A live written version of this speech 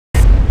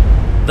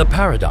The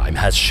paradigm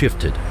has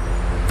shifted.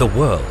 The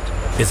world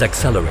is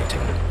accelerating.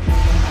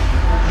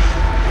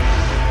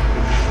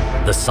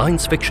 The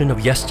science fiction of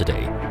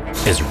yesterday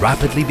is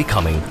rapidly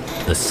becoming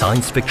the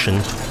science fiction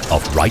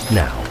of right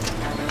now.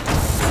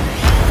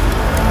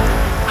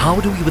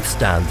 How do we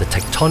withstand the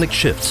tectonic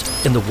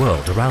shifts in the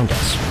world around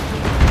us?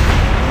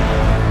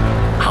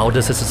 How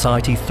does a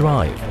society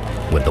thrive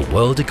when the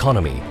world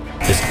economy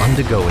is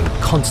undergoing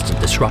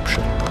constant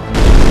disruption?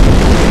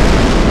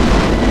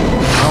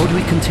 How do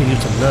we continue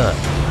to learn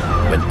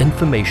when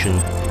information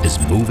is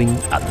moving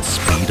at the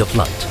speed of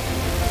light?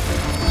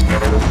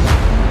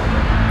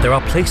 There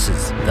are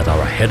places that are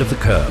ahead of the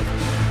curve,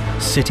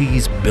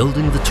 cities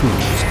building the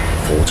tools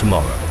for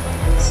tomorrow.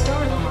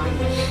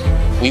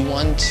 We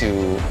want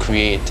to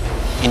create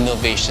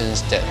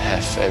innovations that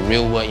have a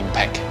real-world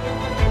impact.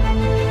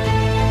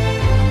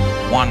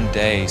 One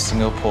day,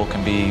 Singapore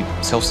can be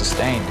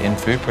self-sustained in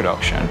food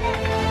production.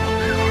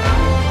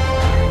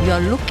 You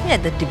are looking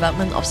at the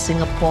development of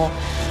Singapore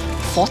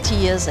 40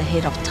 years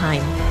ahead of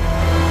time.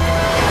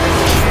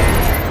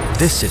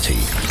 This city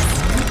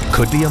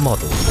could be a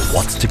model for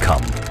what's to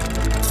come.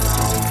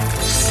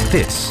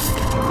 This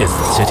is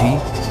the city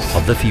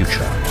of the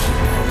future,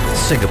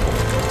 Singapore.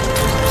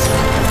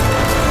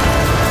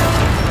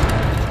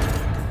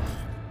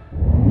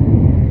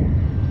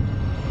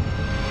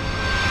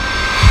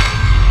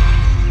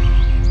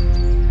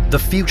 The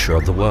future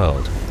of the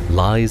world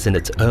lies in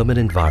its urban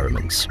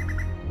environments.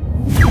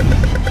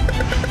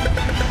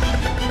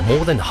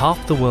 More than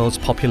half the world's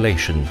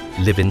population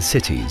live in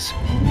cities,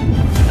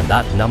 and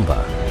that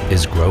number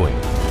is growing.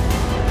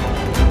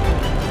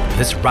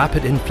 This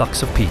rapid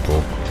influx of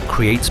people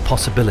creates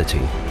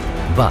possibility,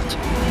 but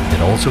it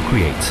also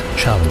creates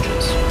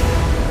challenges.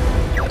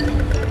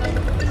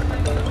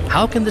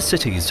 How can the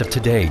cities of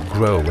today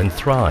grow and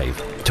thrive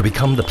to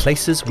become the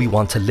places we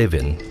want to live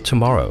in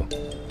tomorrow?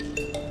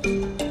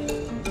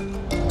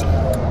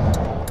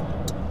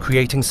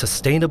 Creating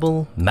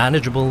sustainable,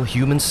 manageable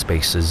human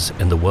spaces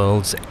in the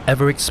world's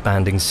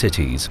ever-expanding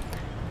cities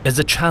is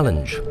a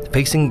challenge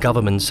facing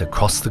governments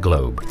across the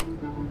globe.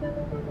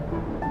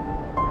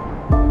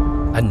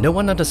 And no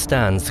one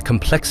understands the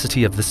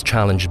complexity of this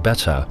challenge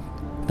better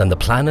than the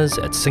planners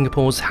at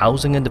Singapore's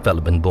Housing and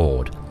Development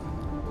Board,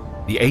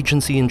 the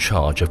agency in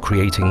charge of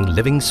creating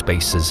living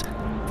spaces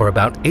for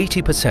about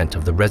 80%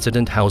 of the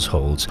resident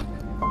households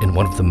in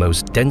one of the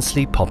most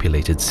densely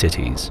populated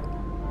cities.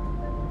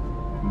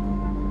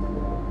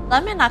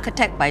 I'm an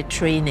architect by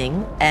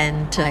training,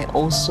 and I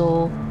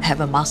also have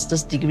a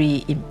master's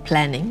degree in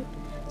planning.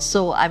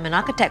 So I'm an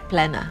architect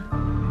planner.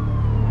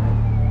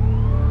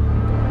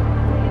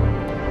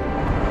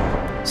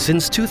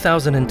 Since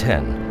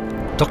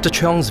 2010, Dr.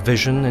 Cheong's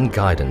vision and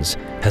guidance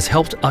has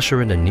helped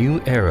usher in a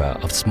new era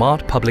of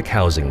smart public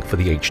housing for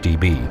the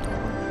HDB,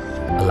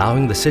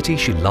 allowing the city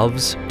she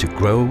loves to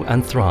grow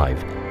and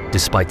thrive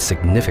despite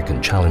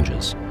significant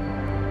challenges.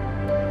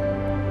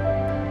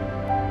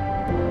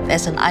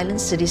 As an island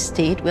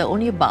city-state, we're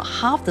only about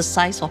half the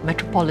size of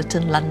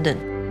metropolitan London.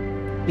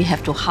 We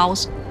have to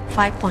house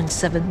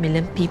 5.7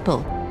 million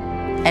people.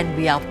 And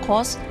we are, of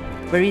course,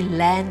 very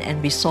land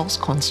and resource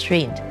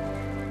constrained.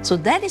 So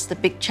that is the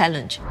big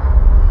challenge.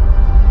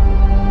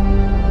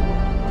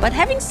 But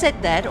having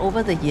said that,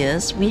 over the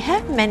years, we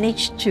have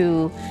managed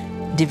to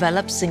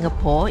develop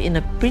Singapore in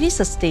a pretty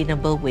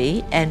sustainable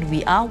way, and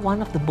we are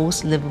one of the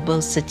most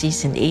livable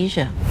cities in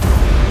Asia.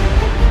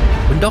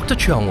 When Dr.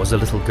 Cheong was a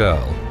little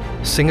girl,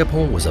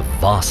 Singapore was a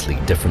vastly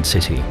different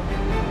city.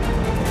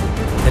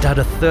 It had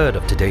a third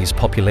of today's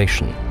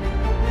population,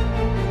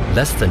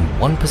 less than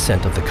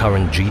 1% of the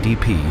current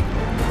GDP,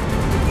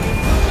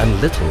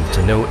 and little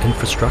to no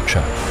infrastructure.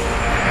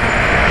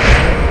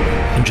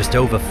 In just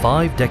over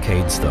 5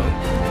 decades, though,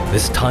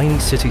 this tiny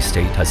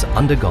city-state has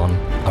undergone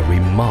a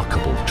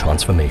remarkable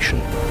transformation.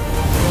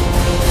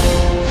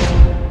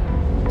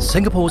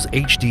 Singapore's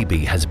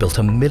HDB has built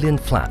 1 million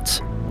flats,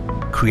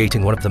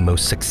 creating one of the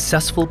most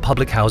successful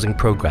public housing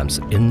programs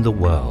in the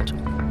world.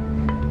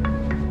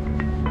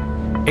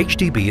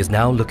 HDB is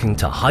now looking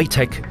to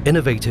high-tech,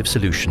 innovative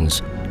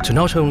solutions to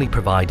not only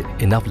provide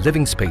enough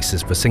living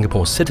spaces for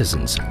Singapore's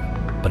citizens,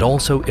 but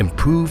also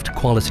improved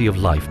quality of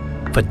life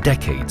for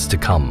decades to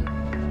come.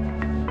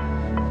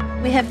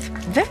 We have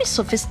very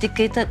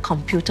sophisticated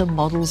computer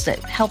models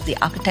that help the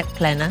architect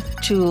planner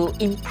to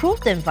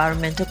improve the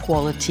environmental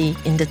quality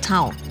in the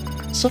town.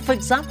 So for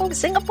example,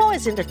 Singapore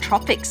is in the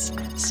tropics,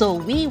 so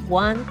we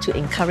want to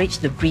encourage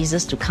the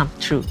breezes to come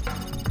through.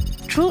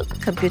 Through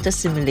computer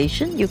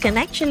simulation, you can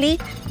actually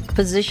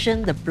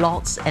position the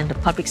blocks and the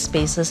public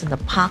spaces and the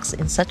parks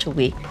in such a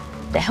way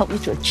that help you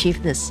to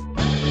achieve this.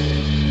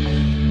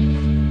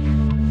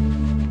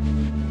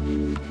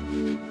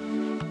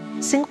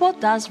 Singapore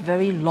does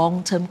very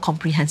long-term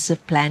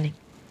comprehensive planning,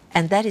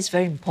 and that is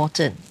very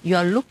important. You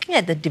are looking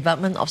at the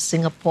development of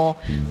Singapore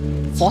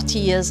 40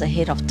 years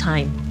ahead of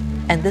time.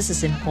 And this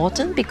is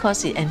important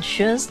because it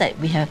ensures that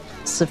we have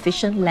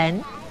sufficient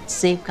land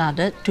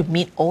safeguarded to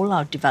meet all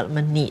our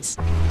development needs.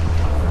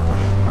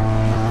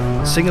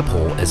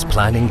 Singapore is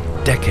planning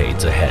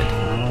decades ahead.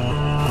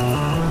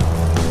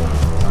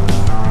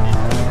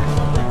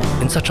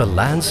 such a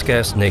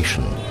land-scarce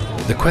nation,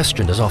 the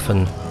question is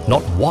often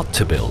not what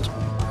to build,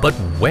 but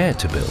where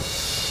to build.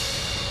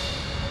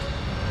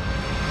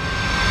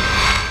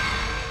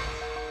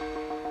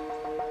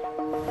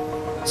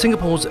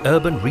 Singapore's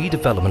Urban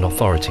Redevelopment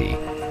Authority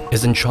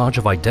is in charge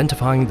of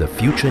identifying the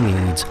future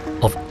needs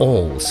of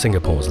all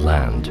Singapore's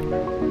land.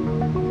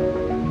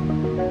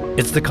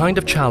 It's the kind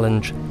of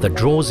challenge that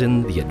draws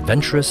in the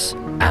adventurous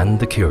and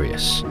the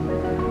curious.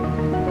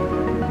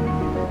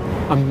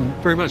 I'm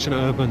very much an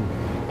urban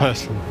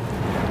person.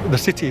 The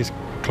city is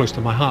close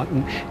to my heart,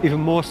 and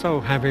even more so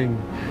having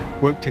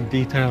worked in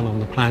detail on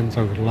the plans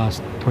over the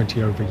last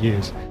 20 over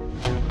years.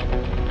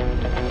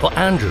 For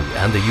Andrew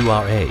and the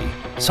URA,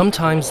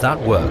 sometimes that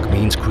work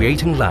means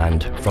creating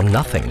land from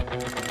nothing,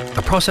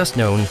 a process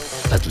known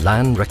as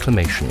land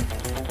reclamation.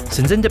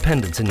 Since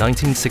independence in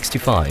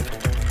 1965,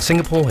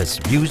 Singapore has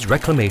used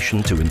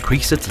reclamation to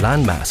increase its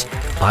land mass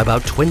by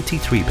about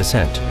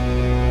 23%.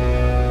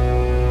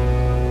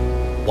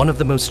 One of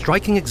the most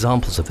striking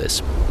examples of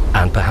this,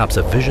 and perhaps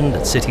a vision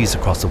that cities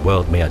across the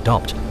world may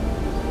adopt,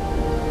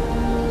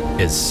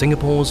 is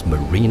Singapore's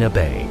Marina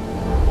Bay,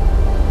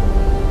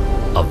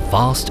 a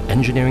vast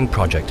engineering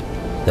project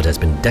that has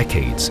been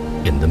decades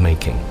in the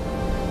making.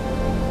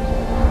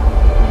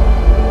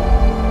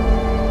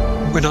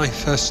 When I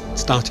first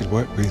started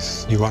work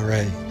with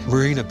URA,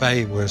 Marina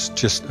Bay was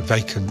just a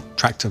vacant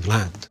tract of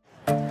land.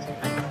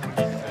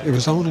 It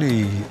was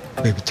only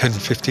maybe 10,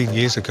 15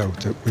 years ago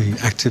that we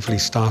actively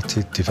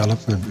started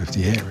development of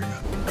the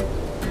area.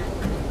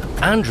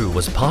 Andrew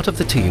was part of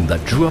the team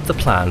that drew up the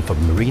plan for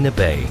Marina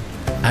Bay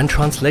and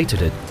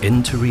translated it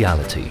into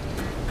reality.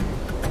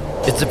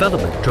 Its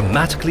development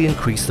dramatically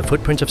increased the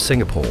footprint of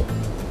Singapore,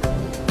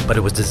 but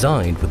it was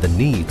designed with the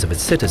needs of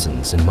its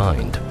citizens in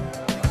mind.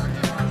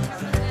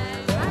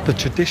 The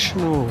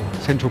traditional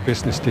central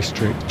business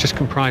district just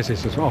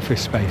comprises of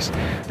office space,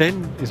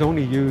 then is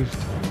only used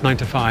 9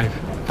 to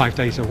 5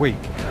 days a week.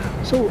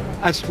 So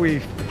as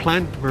we've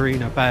planned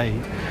Marina Bay,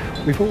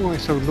 we've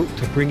also looked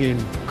to bring in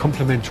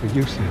complementary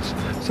uses.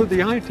 So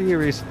the idea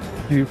is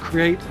you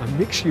create a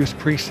mixed-use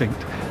precinct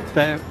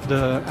that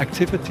the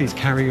activities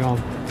carry on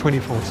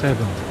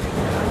 24/7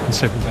 and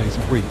 7 days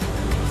a week.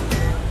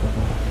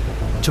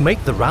 To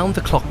make the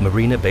round-the-clock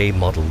Marina Bay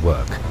model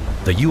work,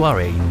 the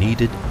URA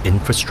needed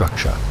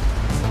infrastructure.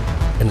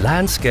 In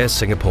land-scarce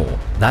Singapore,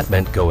 that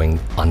meant going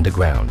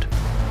underground,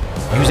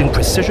 using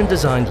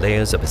precision-designed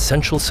layers of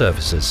essential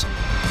services,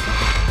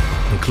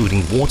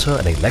 including water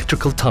and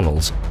electrical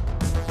tunnels,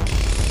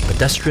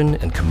 pedestrian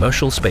and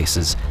commercial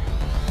spaces,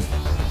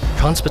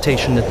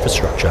 transportation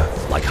infrastructure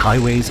like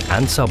highways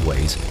and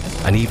subways,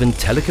 and even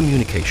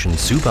telecommunication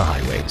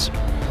superhighways.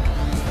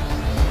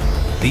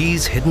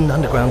 These hidden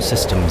underground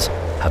systems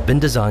have been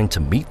designed to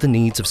meet the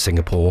needs of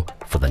Singapore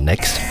for the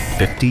next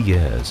 50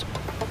 years.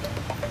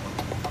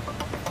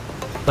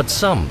 But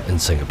some in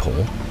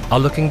Singapore are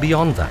looking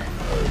beyond that,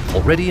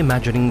 already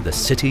imagining the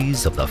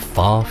cities of the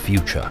far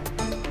future.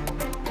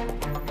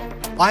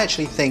 I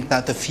actually think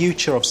that the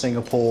future of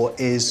Singapore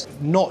is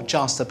not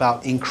just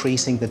about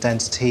increasing the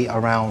density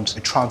around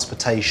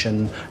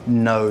transportation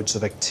nodes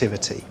of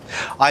activity.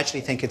 I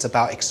actually think it's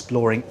about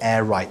exploring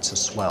air rights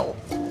as well.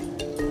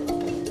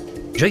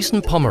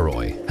 Jason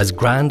Pomeroy has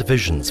grand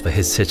visions for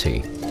his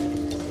city.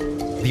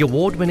 The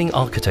award-winning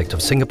architect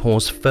of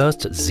Singapore's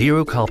first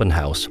zero-carbon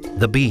house,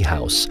 the Bee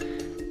House,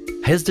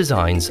 his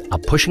designs are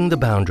pushing the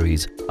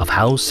boundaries of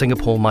how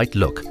Singapore might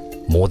look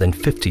more than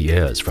 50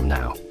 years from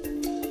now.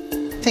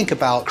 Think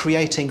about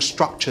creating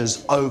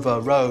structures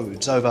over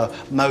roads, over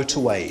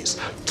motorways,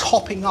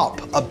 topping up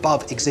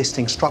above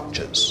existing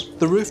structures.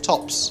 The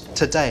rooftops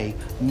today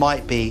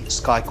might be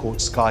sky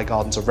courts, sky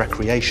gardens of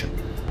recreation.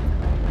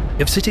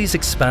 If cities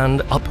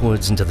expand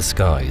upwards into the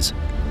skies,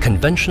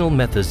 conventional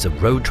methods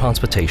of road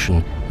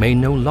transportation may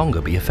no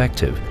longer be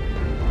effective.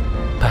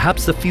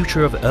 Perhaps the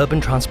future of urban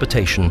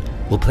transportation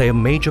will play a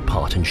major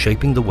part in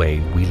shaping the way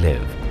we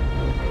live.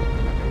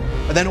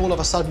 And then all of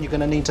a sudden you're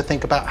going to need to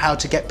think about how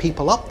to get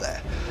people up there.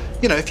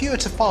 You know, if you were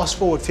to fast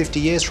forward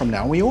 50 years from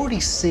now, we already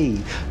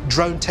see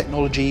drone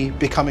technology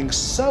becoming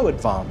so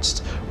advanced.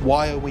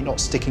 Why are we not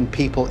sticking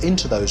people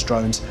into those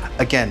drones?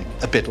 Again,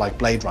 a bit like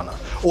Blade Runner.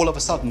 All of a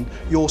sudden,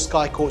 your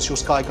sky courts, your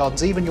sky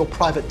gardens, even your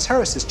private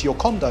terraces to your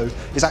condo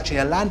is actually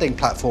a landing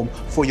platform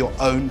for your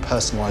own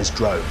personalized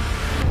drone.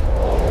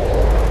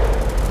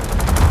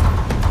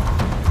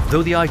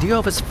 Though the idea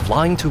of us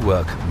flying to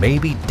work may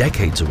be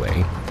decades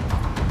away,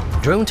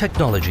 drone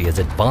technology is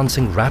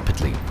advancing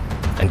rapidly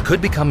and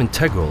could become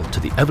integral to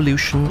the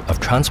evolution of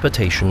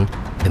transportation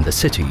in the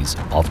cities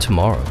of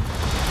tomorrow.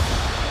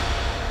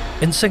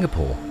 In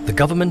Singapore, the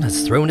government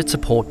has thrown its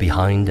support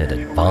behind an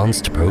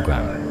advanced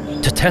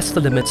program to test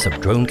the limits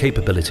of drone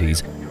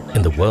capabilities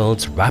in the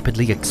world's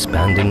rapidly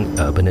expanding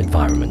urban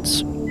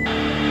environments.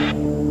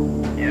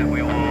 Yeah,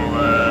 we will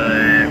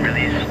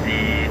release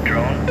the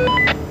drone.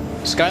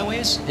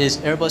 Skyways is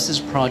Airbus's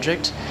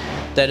project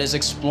that is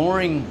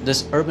exploring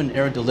this urban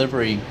air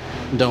delivery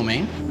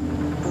domain,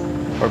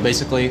 or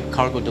basically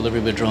cargo delivery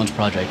with drones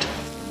project.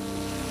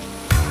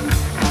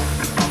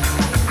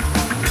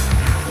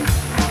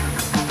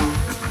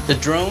 The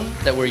drone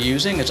that we're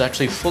using is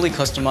actually fully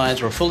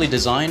customized or fully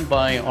designed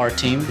by our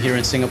team here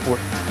in Singapore.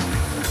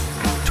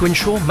 To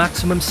ensure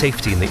maximum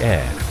safety in the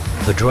air,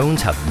 the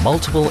drones have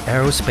multiple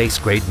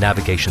aerospace-grade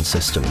navigation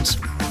systems,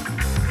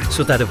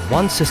 so that if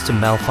one system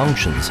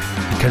malfunctions,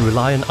 it can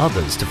rely on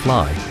others to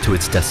fly to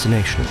its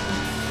destination.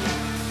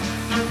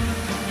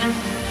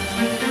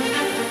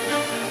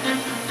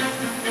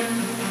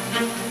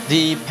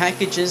 The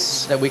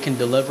packages that we can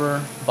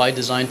deliver by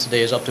design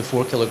today is up to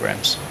 4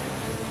 kilograms.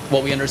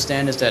 What we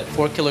understand is that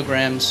 4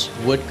 kilograms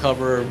would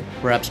cover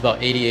perhaps about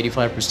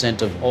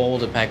 80–85% of all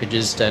the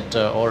packages that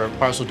or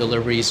parcel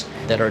deliveries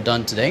that are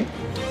done today.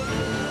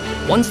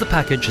 Once the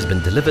package has been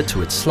delivered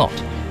to its slot,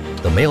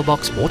 the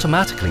mailbox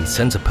automatically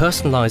sends a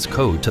personalized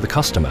code to the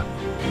customer,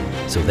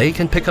 so they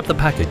can pick up the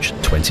package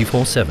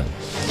 24/7.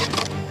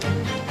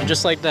 And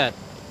just like that,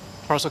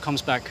 parcel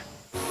comes back.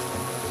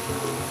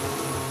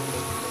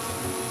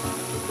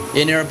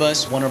 In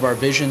Airbus, one of our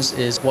visions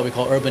is what we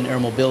call urban air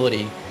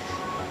mobility.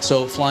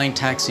 So flying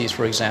taxis,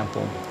 for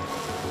example.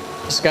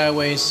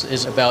 Skyways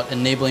is about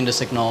enabling this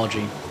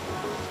technology.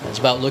 It's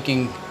about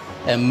looking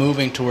and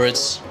moving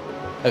towards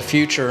a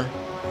future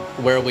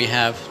where we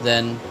have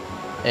then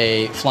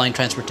a flying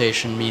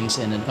transportation means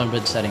in an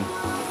urban setting.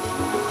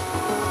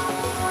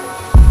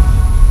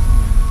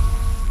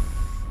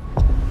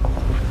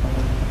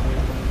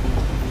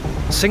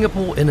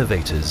 Singapore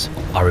innovators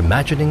are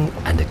imagining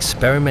and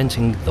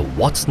experimenting the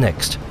what's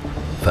next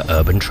for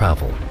urban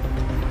travel.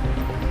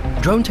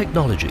 Drone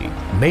technology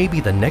may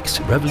be the next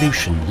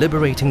revolution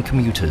liberating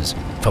commuters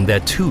from their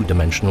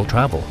two-dimensional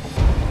travel.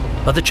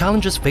 But the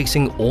challenges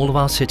facing all of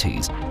our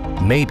cities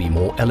may be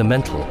more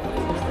elemental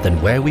than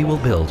where we will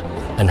build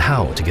and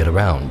how to get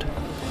around.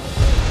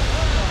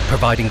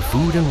 Providing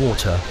food and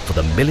water for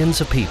the millions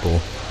of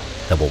people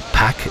that will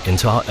pack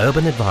into our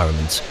urban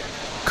environments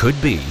could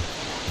be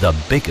the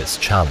biggest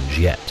challenge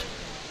yet.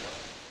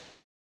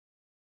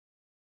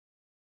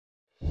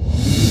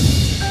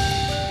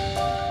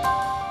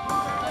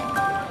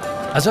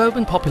 As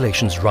urban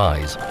populations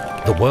rise,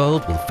 the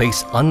world will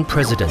face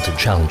unprecedented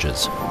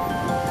challenges.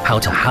 How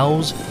to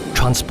house,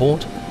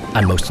 transport,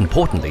 and most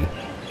importantly,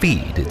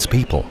 feed its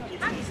people.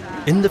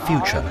 In the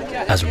future,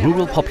 as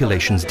rural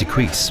populations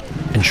decrease,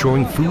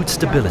 ensuring food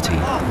stability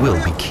will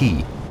be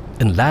key.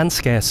 In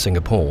land-scarce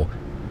Singapore,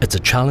 it's a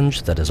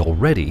challenge that is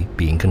already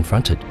being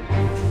confronted.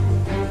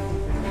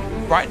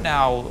 Right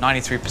now,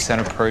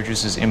 93% of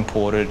produce is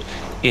imported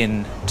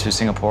into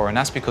Singapore, and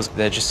that's because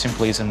there just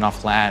simply isn't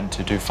enough land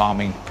to do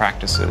farming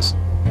practices.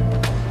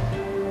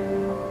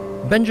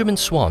 Benjamin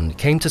Swan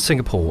came to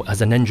Singapore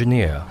as an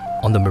engineer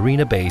on the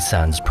Marina Bay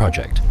Sands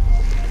project.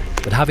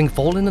 But having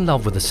fallen in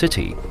love with the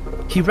city,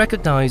 he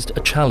recognized a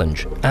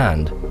challenge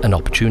and an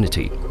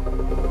opportunity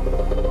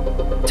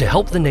to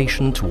help the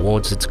nation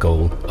towards its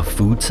goal of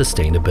food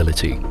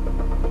sustainability.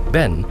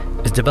 Ben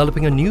is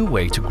developing a new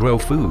way to grow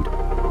food,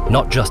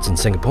 not just in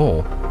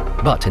Singapore,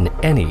 but in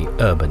any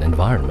urban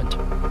environment.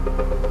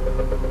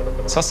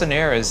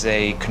 Sustainera is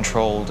a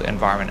controlled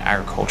environment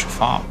agriculture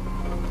farm.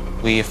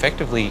 We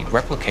effectively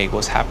replicate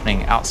what's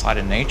happening outside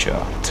in nature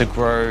to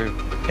grow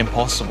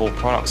impossible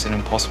products in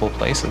impossible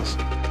places.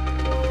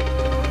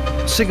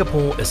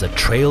 Singapore is a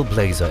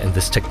trailblazer in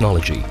this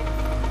technology,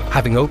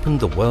 having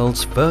opened the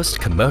world's first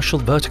commercial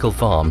vertical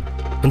farm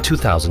in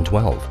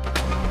 2012.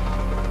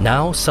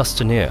 Now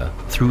Sustainera,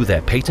 through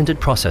their patented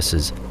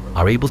processes,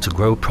 are able to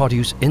grow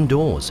produce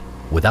indoors,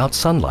 without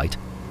sunlight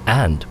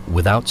and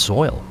without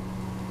soil.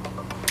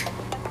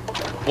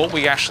 What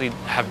we actually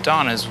have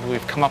done is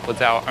we've come up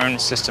with our own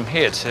system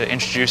here to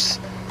introduce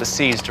the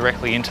seeds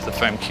directly into the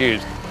foam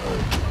cube.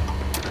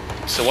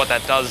 So what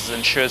that does is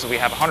ensures that we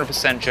have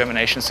 100%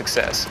 germination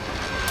success.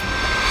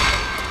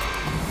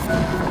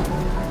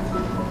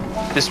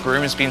 This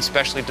room has been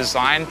specially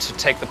designed to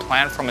take the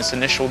plant from its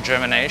initial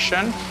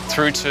germination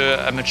through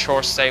to a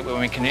mature state where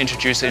we can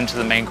introduce it into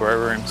the main grow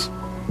rooms.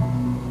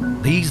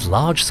 These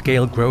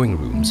large-scale growing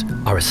rooms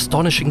are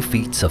astonishing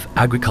feats of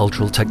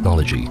agricultural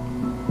technology.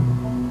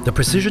 The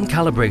precision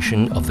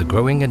calibration of the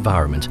growing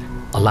environment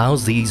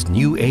allows these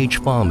new age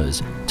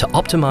farmers to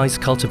optimize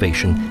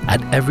cultivation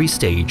at every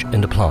stage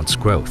in the plant's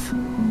growth.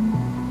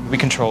 We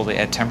control the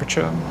air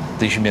temperature,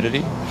 the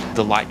humidity,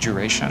 the light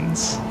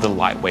durations, the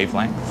light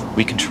wavelength.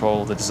 We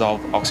control the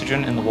dissolved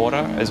oxygen in the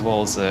water as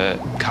well as the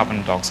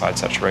carbon dioxide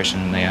saturation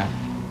in the air.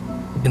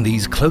 In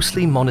these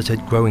closely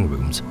monitored growing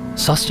rooms,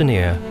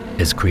 Sustainera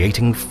is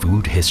creating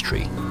food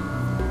history.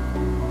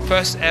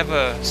 First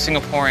ever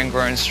Singaporean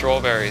grown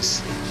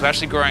strawberries. We're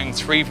actually growing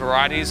 3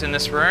 varieties in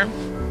this room.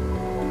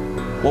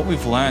 What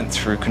we've learned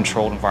through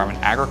controlled environment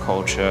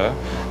agriculture,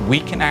 we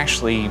can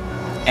actually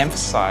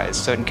emphasize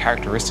certain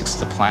characteristics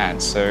of the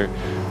plant. So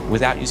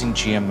without using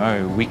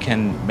GMO, we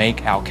can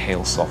make our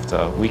kale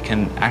softer. We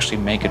can actually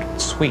make it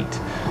sweet.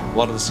 A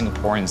lot of the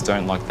Singaporeans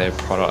don't like their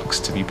products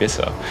to be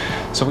bitter.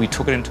 So we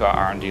took it into our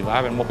R&D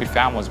lab, and what we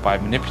found was by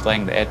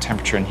manipulating the air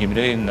temperature and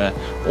humidity and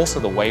also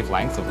the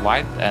wavelength of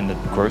light and the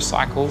growth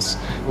cycles,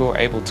 we were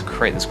able to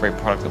create this great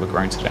product that we're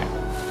growing today.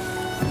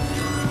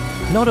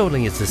 Not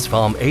only is this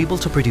farm able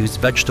to produce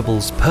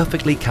vegetables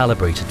perfectly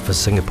calibrated for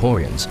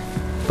Singaporeans,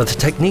 but the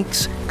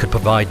techniques could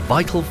provide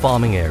vital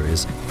farming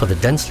areas for the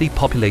densely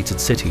populated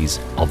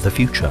cities of the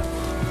future.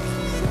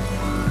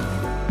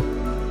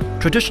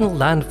 Traditional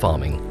land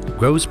farming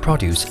grows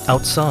produce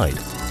outside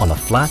on a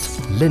flat,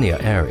 linear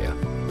area.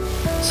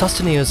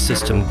 Sustainier's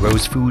system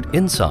grows food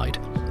inside,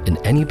 in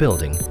any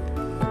building,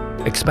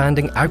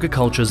 expanding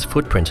agriculture's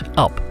footprint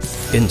up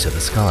into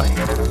the sky.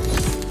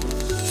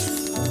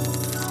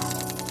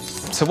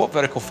 So what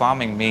vertical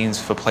farming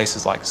means for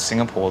places like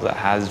Singapore that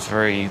has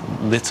very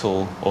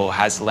little or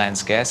has land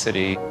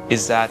scarcity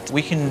is that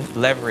we can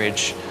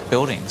leverage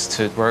buildings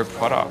to grow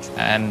product.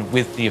 And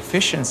with the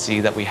efficiency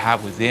that we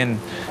have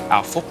within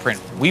our footprint,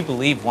 we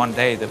believe one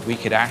day that we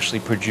could actually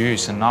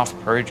produce enough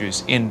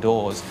produce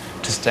indoors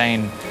to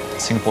sustain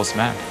Singapore's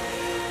demand.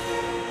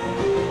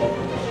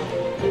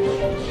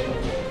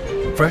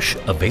 Fresh,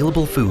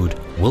 available food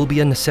will be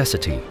a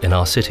necessity in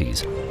our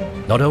cities,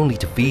 not only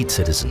to feed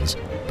citizens,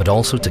 but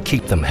also to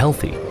keep them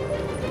healthy.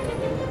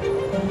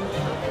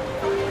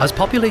 As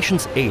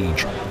populations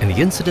age and the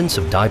incidence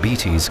of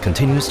diabetes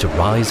continues to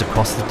rise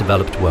across the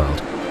developed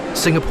world,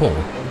 Singapore,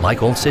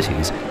 like all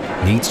cities,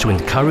 needs to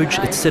encourage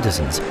its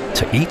citizens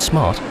to eat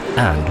smart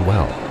and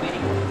well.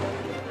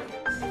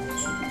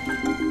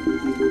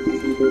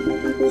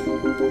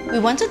 We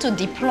wanted to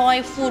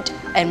deploy food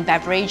and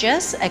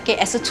beverages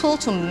as a tool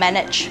to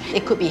manage.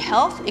 It could be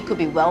health, it could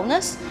be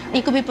wellness,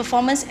 it could be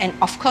performance, and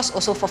of course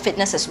also for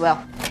fitness as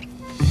well.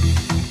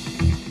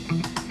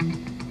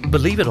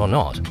 Believe it or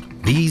not,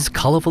 these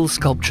colourful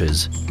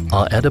sculptures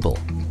are edible.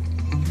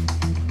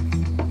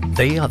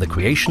 They are the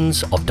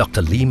creations of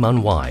Dr. Lee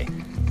Man Wai,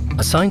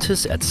 a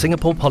scientist at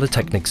Singapore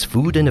Polytechnic's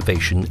Food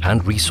Innovation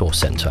and Resource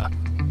Centre.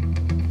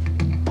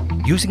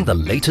 Using the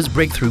latest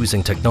breakthroughs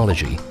in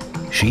technology,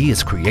 she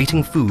is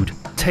creating food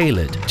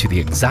tailored to the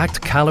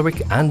exact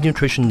caloric and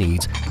nutrition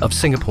needs of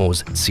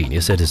Singapore's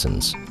senior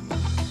citizens.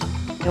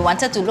 We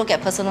wanted to look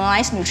at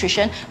personalized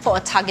nutrition for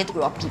a target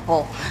group of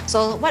people.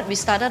 So what we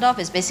started off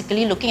is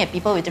basically looking at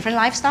people with different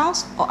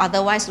lifestyles or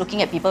otherwise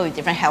looking at people with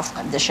different health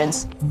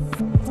conditions.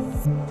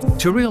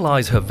 To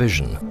realize her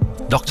vision,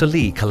 Dr.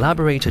 Lee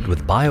collaborated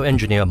with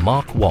bioengineer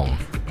Mark Wong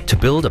to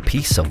build a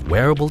piece of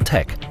wearable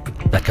tech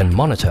that can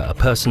monitor a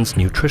person's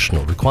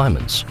nutritional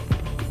requirements.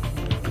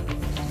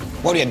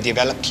 What we have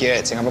developed here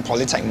at Singapore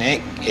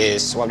Polytechnic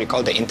is what we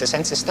call the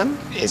InterSense system.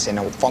 It's in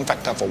a form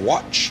factor of a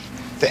watch.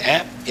 The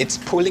app, it's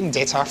pulling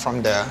data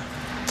from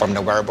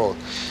the wearable.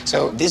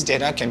 So this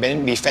data can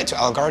then be fed to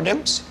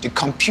algorithms to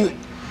compute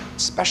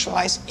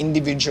specialized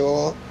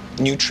individual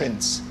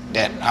nutrients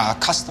that are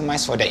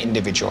customized for that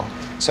individual.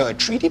 So a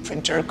 3D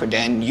printer could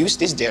then use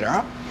this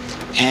data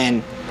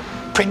and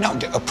print out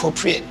the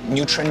appropriate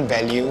nutrient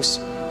values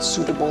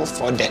suitable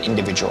for that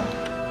individual.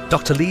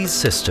 Dr. Lee's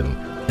system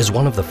is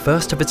one of the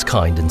first of its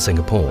kind in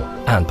Singapore,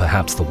 and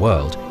perhaps the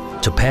world,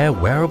 to pair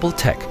wearable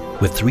tech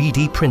with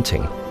 3D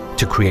printing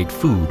to create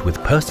food with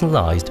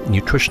personalized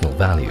nutritional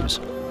values.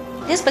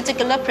 This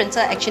particular printer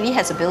actually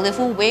has a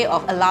beautiful way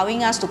of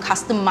allowing us to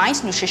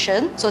customize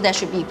nutrition. So there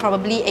should be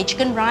probably a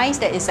chicken rice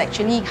that is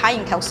actually high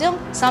in calcium,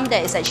 some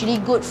that is actually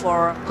good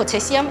for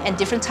potassium and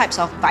different types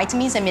of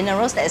vitamins and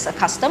minerals that is a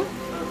custom.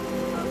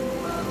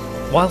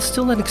 While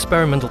still an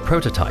experimental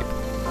prototype,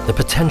 the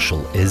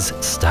potential is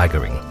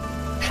staggering.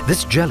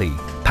 This jelly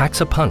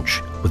packs a punch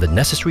with the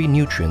necessary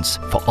nutrients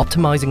for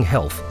optimizing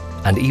health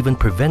and even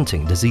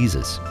preventing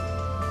diseases.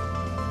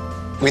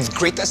 With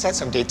greater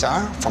sets of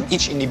data from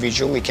each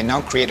individual, we can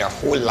now create a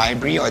whole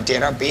library or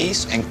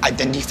database and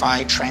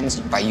identify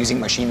trends by using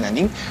machine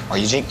learning or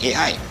using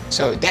AI.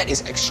 So that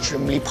is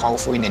extremely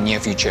powerful in the near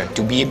future,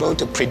 to be able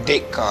to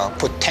predict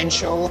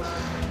potential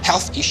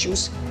health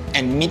issues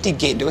and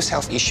mitigate those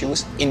health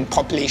issues in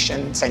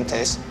population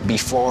centers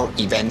before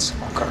events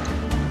occur.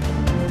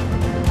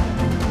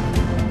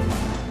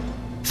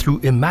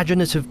 Through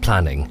imaginative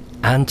planning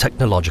and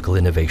technological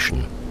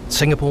innovation,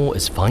 Singapore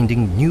is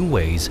finding new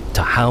ways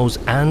to house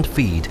and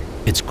feed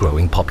its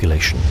growing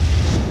population.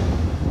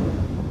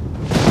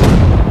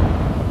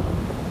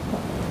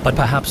 But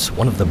perhaps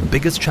one of the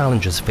biggest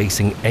challenges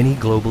facing any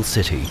global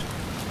city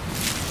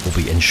will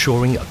be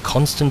ensuring a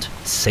constant,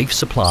 safe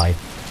supply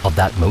of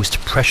that most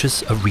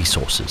precious of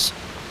resources,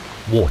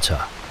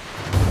 water.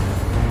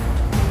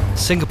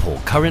 Singapore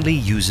currently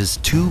uses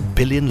 2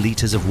 billion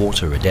litres of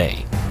water a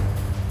day.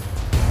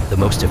 The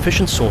most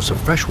efficient source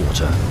of fresh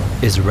water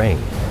is rain.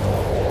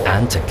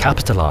 And to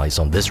capitalize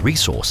on this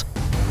resource,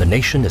 the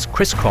nation is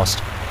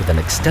crisscrossed with an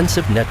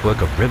extensive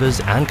network of rivers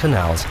and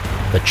canals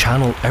that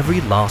channel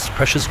every last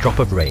precious drop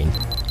of rain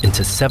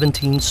into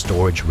 17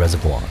 storage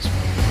reservoirs.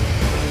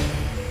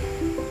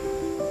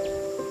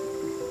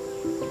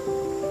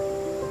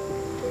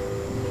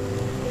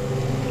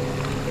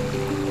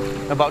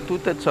 About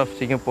 2/3 of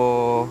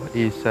Singapore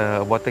is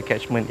a water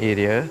catchment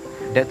area.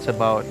 That's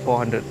about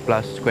 400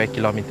 plus square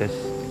kilometers.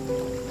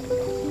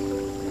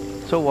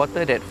 So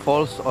water that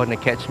falls on a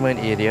catchment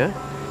area,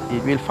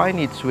 it will find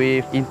its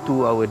way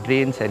into our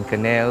drains and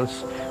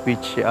canals,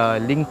 which are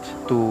linked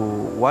to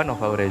one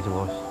of our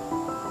reservoirs.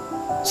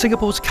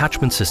 Singapore's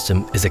catchment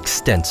system is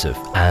extensive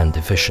and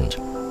efficient.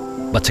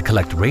 But to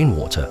collect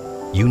rainwater,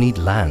 you need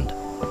land,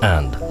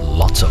 and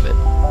lots of it.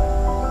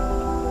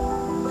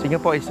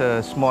 Singapore is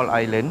a small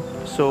island,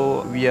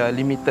 so we are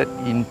limited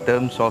in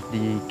terms of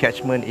the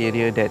catchment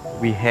area that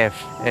we have.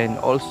 And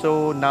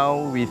also now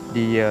with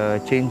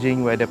the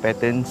changing weather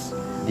patterns,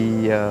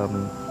 the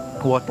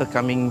water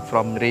coming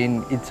from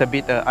rain, it's a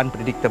bit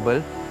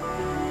unpredictable.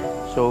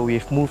 So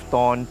we've moved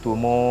on to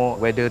more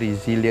weather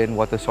resilient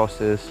water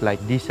sources like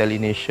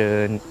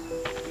desalination.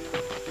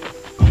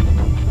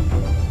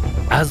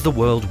 As the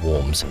world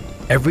warms,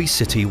 every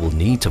city will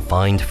need to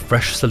find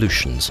fresh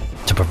solutions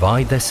to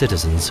provide their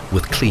citizens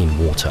with clean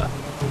water.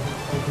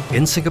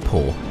 In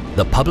Singapore,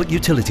 the Public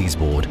Utilities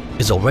Board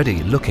is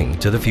already looking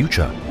to the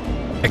future,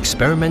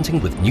 experimenting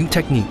with new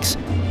techniques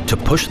to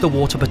push the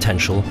water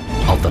potential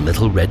of the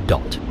little red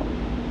dot.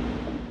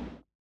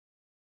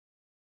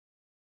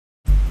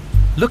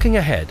 Looking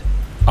ahead,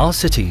 our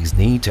cities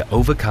need to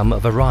overcome a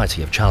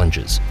variety of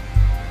challenges.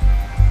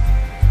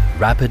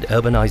 Rapid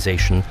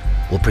urbanization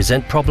will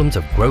present problems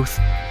of growth,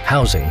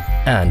 housing,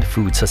 and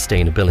food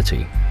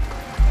sustainability.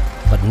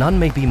 But none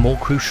may be more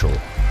crucial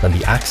than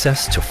the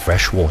access to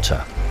fresh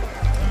water.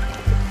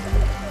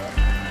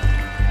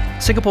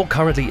 Singapore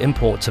currently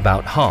imports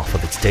about half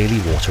of its daily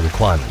water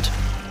requirement.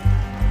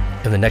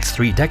 In the next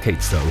 3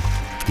 decades, though,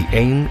 the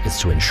aim is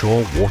to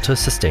ensure water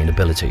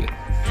sustainability.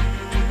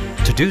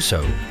 To do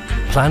so,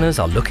 planners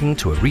are looking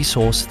to a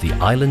resource the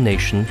island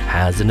nation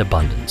has in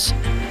abundance: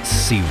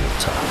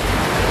 seawater.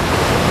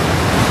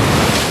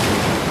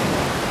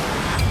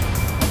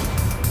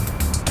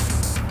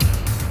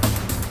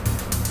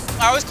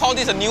 I always call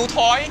this a new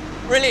toy.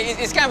 Really,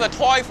 it's kind of a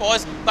toy for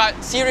us, but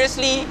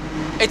seriously,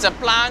 it's a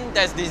plant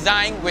that's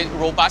designed with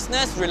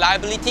robustness,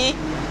 reliability.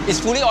 It's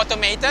fully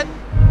automated.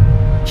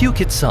 Hugh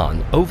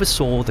Kit-san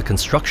oversaw the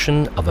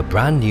construction of a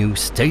brand new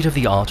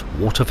state-of-the-art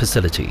water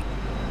facility,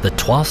 the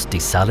Tuas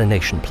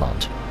Desalination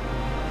Plant.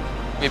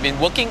 We've been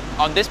working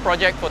on this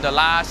project for the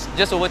last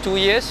just over 2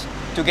 years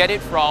to get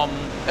it from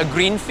a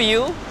green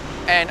field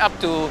and up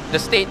to the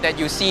state that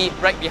you see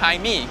right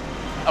behind me,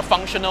 a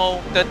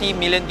functional 30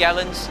 million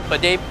gallons per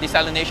day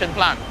desalination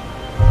plant.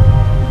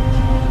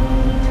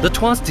 The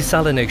Tuas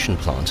Desalination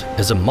Plant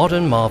is a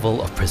modern marvel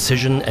of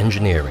precision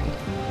engineering.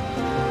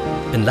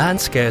 In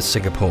land-scarce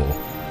Singapore,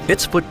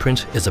 its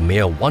footprint is a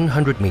mere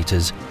 100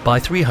 meters by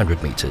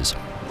 300 meters.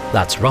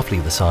 That's roughly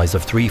the size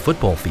of 3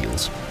 football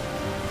fields.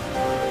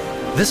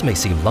 This may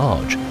seem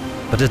large,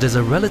 but it is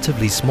a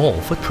relatively small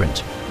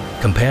footprint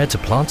compared to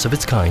plants of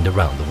its kind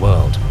around the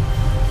world.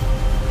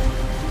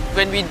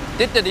 When we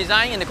did the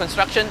design and the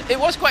construction, it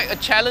was quite a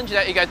challenge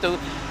that you got to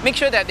make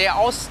sure that they are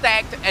all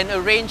stacked and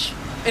arranged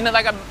in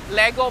like a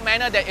Lego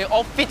manner, that it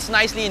all fits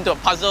nicely into a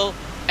puzzle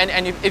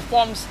and it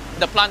forms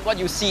the plant what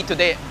you see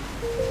today.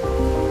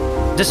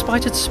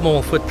 Despite its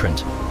small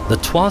footprint, the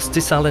Tuas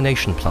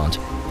Desalination Plant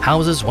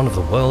houses one of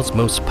the world's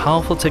most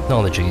powerful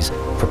technologies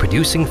for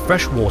producing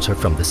fresh water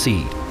from the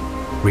sea: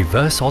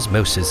 reverse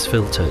osmosis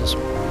filters.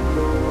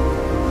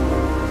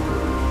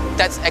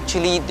 That's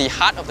actually the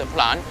heart of the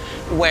plant,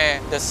 where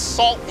the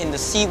salt in the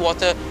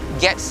seawater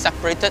gets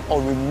separated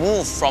or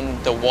removed from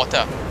the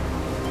water.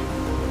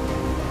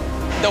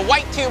 The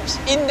white tubes,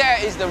 in there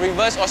is the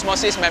reverse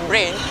osmosis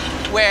membrane,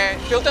 where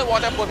filtered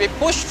water will be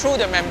pushed through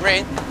the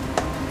membrane.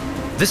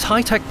 This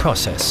high-tech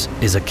process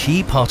is a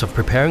key part of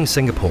preparing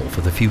Singapore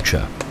for the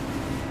future.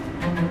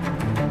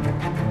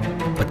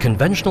 But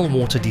conventional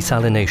water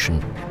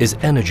desalination is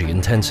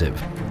energy-intensive.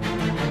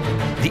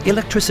 The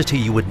electricity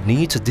you would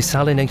need to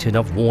desalinate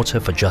enough water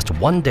for just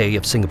 1 day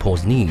of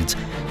Singapore's needs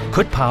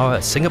could power a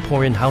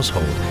Singaporean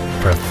household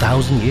for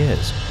 1,000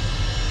 years.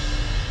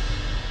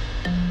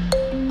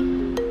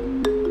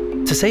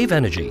 To save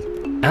energy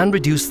and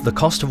reduce the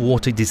cost of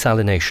water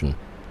desalination,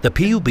 the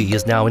PUB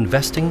is now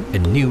investing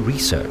in new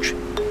research.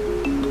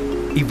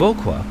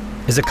 Evoqua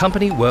is a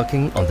company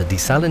working on the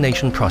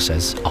desalination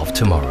process of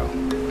tomorrow.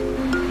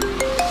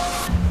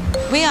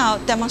 We are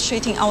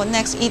demonstrating our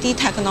next ED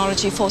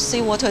technology for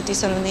seawater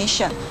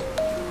desalination.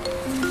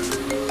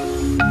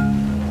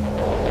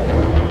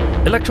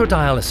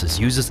 Electrodialysis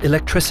uses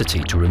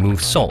electricity to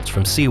remove salt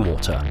from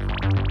seawater.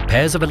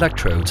 Pairs of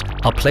electrodes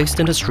are placed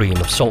in a stream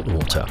of salt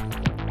water,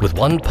 with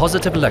 1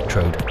 positive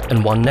electrode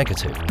and 1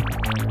 negative.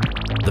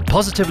 The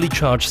positively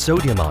charged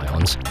sodium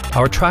ions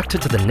are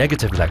attracted to the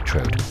negative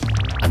electrode,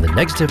 and the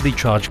negatively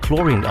charged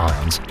chlorine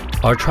ions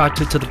are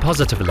attracted to the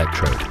positive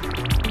electrode.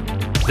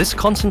 This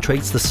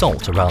concentrates the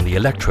salt around the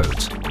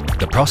electrodes.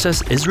 The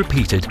process is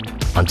repeated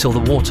until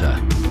the water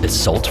is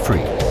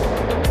salt-free.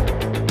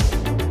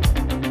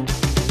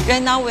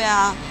 Right now we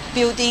are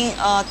building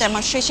a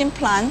demonstration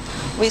plant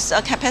with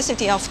a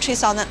capacity of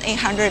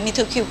 3,800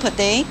 meter cube per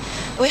day.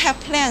 We have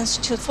plans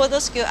to further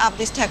scale up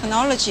this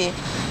technology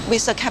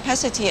with a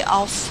capacity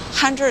of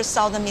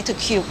 100,000 meter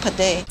cube per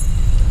day.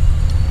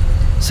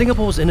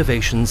 Singapore's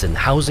innovations in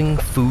housing,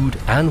 food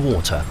and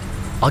water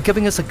are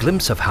giving us a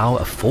glimpse of how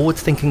a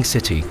forward-thinking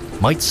city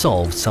might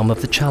solve some of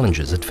the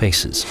challenges it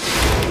faces.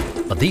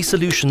 But these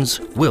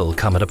solutions will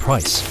come at a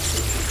price.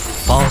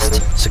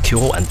 fast,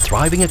 secure and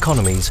thriving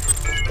economies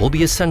will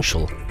be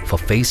essential for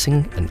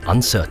facing an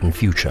uncertain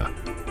future.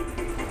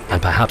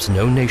 And perhaps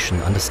no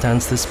nation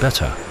understands this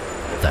better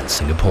than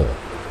Singapore.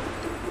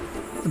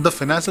 The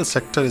financial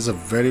sector is a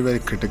very, very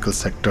critical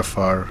sector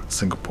for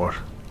Singapore.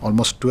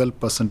 Almost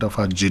 12% of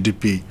our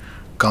GDP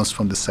comes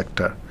from this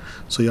sector.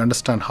 So you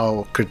understand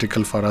how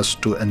critical for us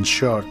to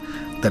ensure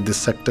that this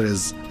sector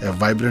is a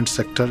vibrant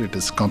sector, it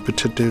is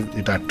competitive,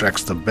 it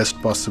attracts the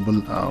best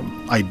possible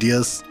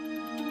ideas.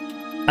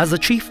 As the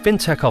Chief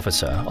FinTech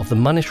Officer of the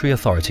Monetary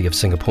Authority of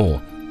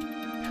Singapore,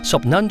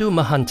 Sopnandu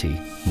Mahanti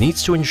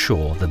needs to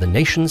ensure that the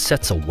nation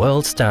sets a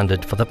world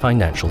standard for the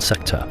financial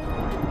sector.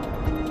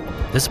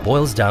 This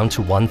boils down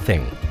to one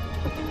thing: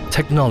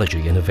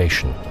 technology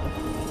innovation.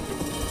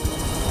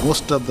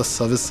 Most of the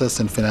services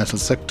in financial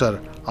sector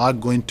are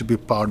going to be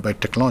powered by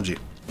technology.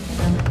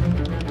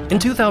 In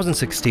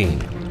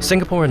 2016,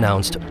 Singapore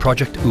announced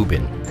Project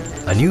Ubin,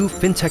 a new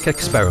fintech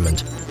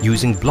experiment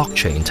using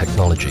blockchain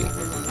technology.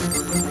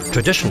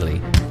 Traditionally,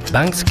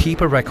 banks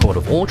keep a record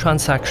of all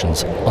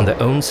transactions on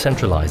their own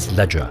centralized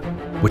ledger,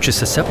 which is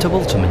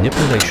susceptible to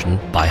manipulation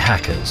by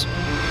hackers.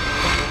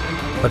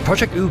 But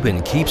Project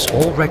Ubin keeps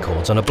all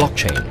records on a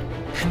blockchain.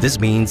 This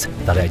means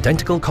that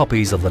identical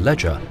copies of the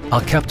ledger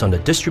are kept on a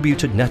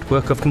distributed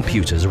network of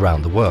computers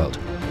around the world.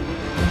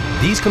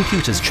 These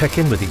computers check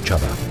in with each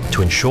other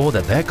to ensure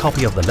that their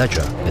copy of the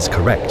ledger is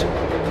correct.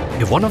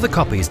 If one of the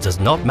copies does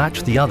not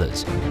match the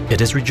others,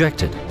 it is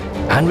rejected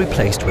and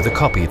replaced with a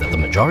copy that the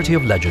majority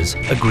of ledgers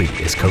agree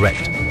is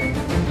correct.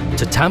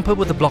 To tamper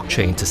with the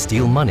blockchain to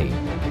steal money,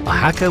 a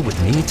hacker would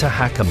need to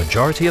hack a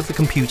majority of the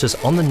computers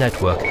on the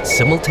network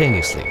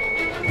simultaneously,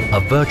 a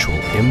virtual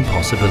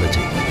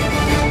impossibility.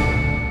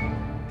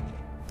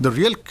 The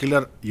real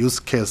killer use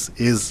case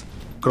is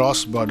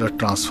cross-border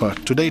transfer.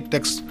 Today it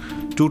takes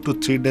 2 to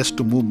 3 days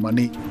to move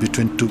money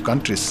between two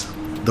countries,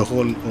 the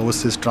whole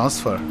overseas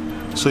transfer.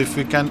 So if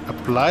we can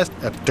apply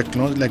a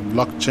technology like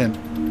blockchain,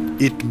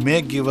 it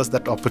may give us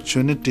that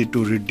opportunity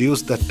to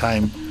reduce the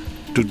time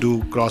to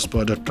do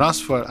cross-border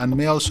transfer and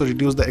may also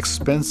reduce the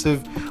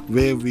expensive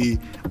way we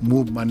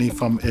move money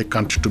from a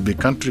country to B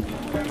country.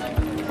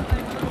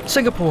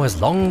 Singapore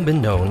has long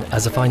been known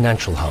as a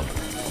financial hub,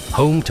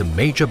 home to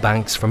major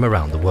banks from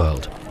around the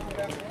world.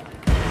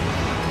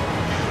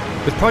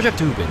 With Project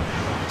Ubin,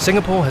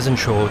 Singapore has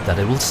ensured that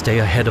it will stay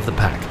ahead of the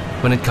pack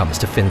when it comes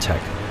to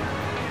fintech.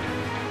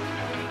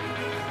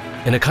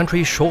 In a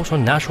country short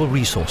on natural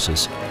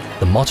resources,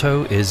 the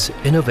motto is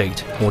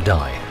innovate or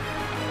die.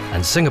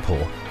 And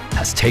Singapore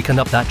has taken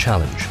up that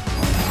challenge,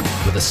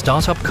 with a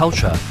startup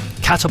culture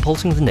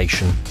catapulting the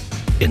nation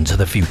into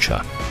the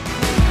future.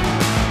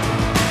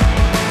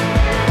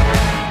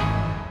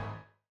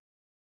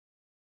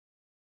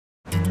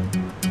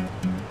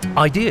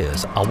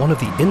 Ideas are one of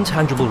the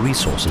intangible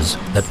resources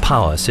that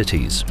power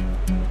cities.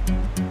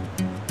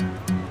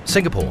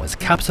 Singapore has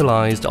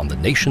capitalized on the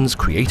nation's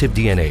creative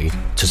DNA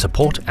to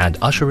support and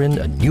usher in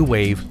a new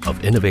wave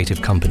of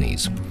innovative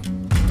companies.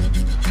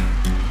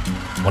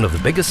 One of the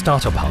biggest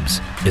startup hubs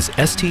is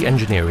ST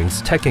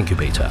Engineering's tech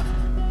incubator,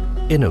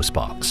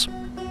 InnoSparks.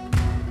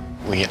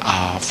 We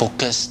are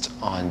focused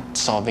on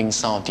solving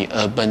some of the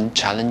urban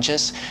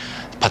challenges,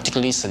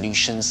 particularly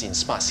solutions in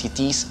smart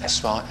cities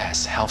as well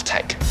as health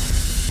tech.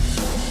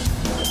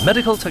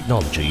 Medical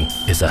technology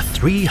is a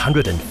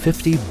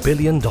 $350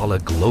 billion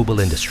global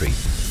industry,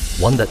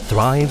 one that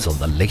thrives on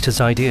the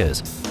latest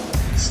ideas.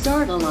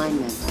 Start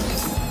alignment.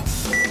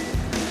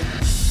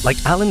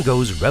 Like Alan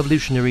Go's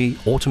revolutionary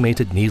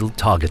automated needle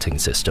targeting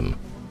system.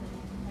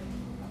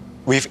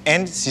 With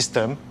End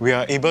system, we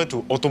are able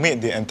to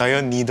automate the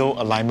entire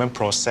needle alignment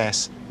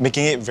process,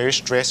 making it very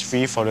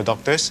stress-free for the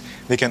doctors.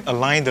 They can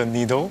align the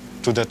needle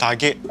to the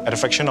target at a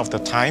fraction of the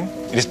time.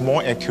 It is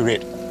more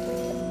accurate.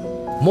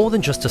 More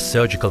than just a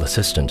surgical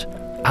assistant,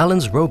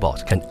 Alan's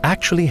robot can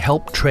actually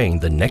help train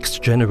the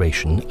next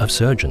generation of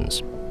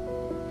surgeons.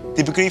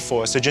 Typically,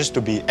 for surgeons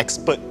to be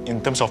expert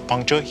in terms of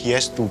puncture, he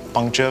has to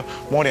puncture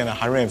more than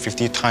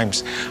 150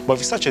 times. But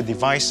with such a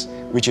device,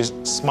 which is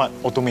smart,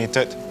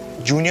 automated,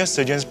 junior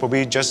surgeons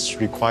probably just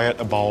require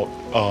about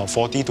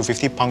 40 to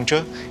 50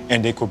 puncture,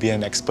 and they could be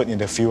an expert in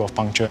the field of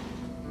puncture.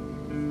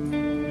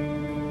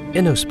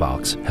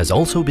 InnoSparks has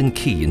also been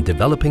key in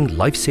developing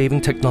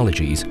life-saving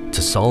technologies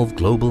to solve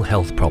global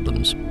health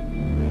problems.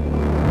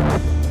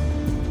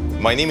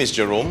 My name is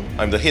Jerome.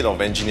 I'm the head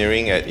of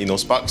engineering at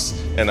InnoSparks,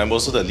 and I'm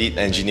also the lead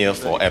engineer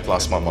for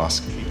AirPlus Smart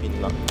Mask.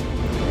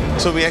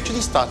 So we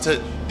actually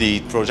started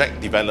the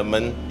project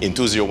development in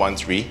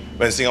 2013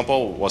 when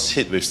Singapore was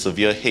hit with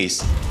severe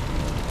haze.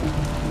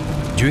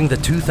 During the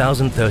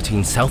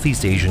 2013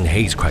 Southeast Asian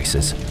haze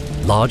crisis,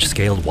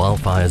 large-scale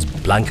wildfires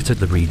blanketed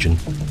the region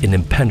in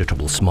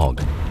impenetrable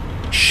smog,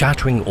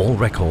 shattering all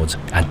records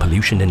and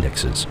pollution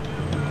indexes.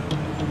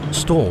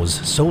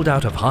 Stores sold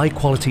out of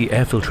high-quality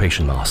air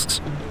filtration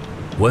masks.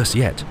 Worse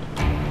yet,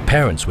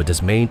 parents were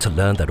dismayed to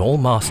learn that all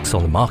masks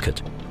on the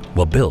market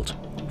were built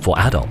for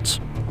adults.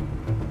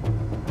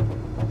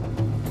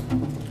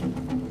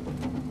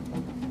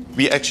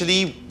 We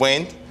actually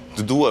went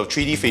to do a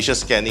 3D facial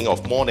scanning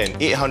of more than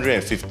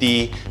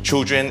 850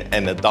 children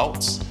and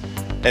adults.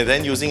 And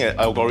then using an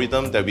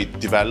algorithm that we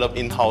developed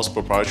in-house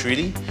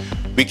proprietarily,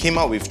 we came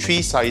up with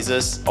 3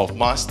 sizes of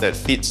masks that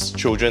fits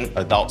children,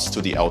 adults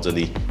to the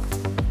elderly.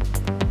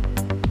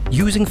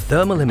 Using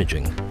thermal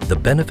imaging, the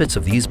benefits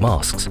of these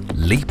masks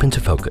leap into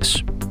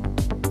focus.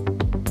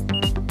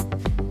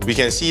 We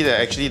can see that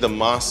actually the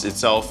mask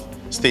itself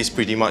stays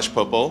pretty much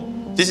purple.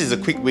 This is a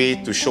quick way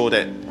to show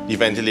that the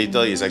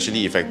ventilator is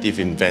actually effective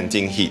in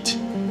venting heat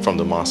from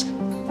the mask.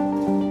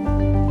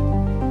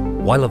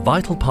 While a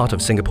vital part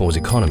of Singapore's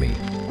economy,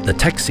 the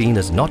tech scene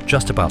is not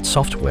just about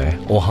software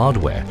or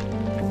hardware.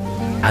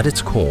 At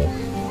its core,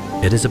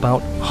 it is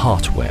about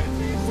hardware,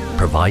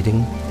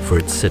 providing for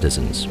its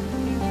citizens.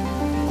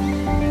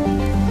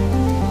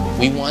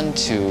 We want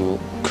to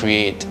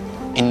create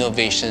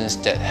innovations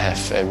that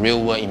have a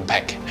real-world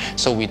impact.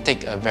 So we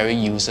take a very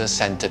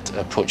user-centered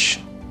approach.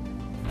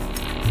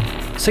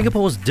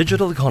 Singapore's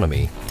digital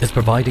economy is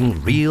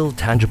providing real,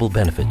 tangible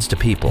benefits to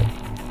people,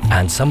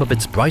 and some of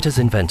its brightest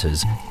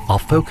inventors are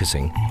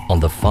focusing on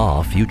the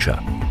far future.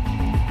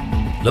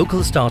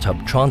 Local startup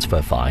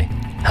TransferFi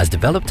has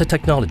developed a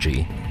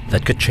technology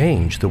that could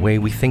change the way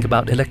we think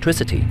about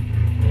electricity.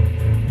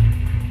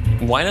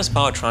 Wireless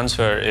power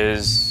transfer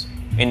is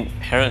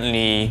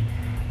inherently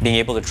being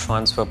able to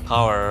transfer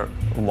power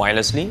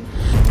wirelessly.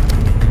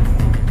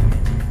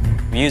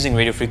 We're using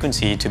radio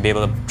frequency to be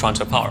able to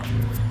transfer power.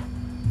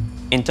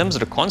 In terms of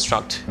the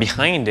construct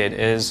behind it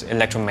is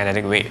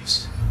electromagnetic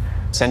waves,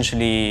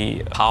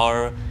 essentially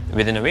power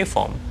within a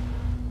waveform.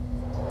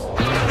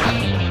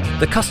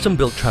 The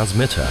custom-built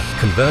transmitter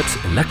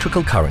converts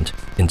electrical current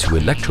into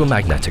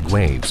electromagnetic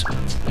waves.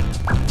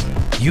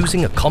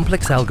 Using a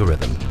complex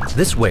algorithm,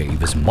 this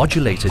wave is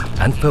modulated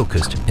and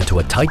focused into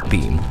a tight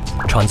beam,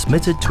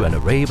 transmitted to an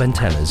array of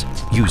antennas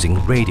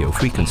using radio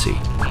frequency.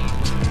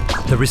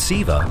 The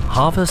receiver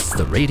harvests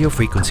the radio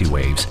frequency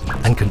waves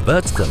and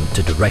converts them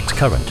to direct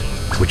current,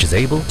 which is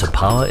able to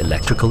power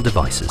electrical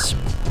devices.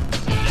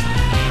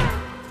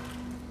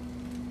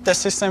 The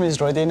system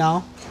is ready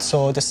now,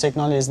 so the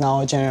signal is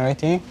now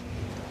generating.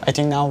 I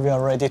think now we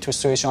are ready to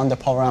switch on the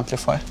power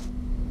amplifier.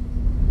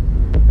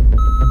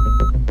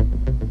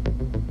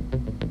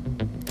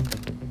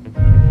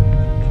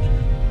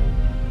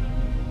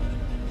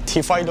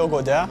 T5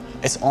 logo there,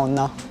 it's on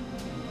now.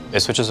 It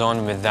switches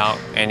on without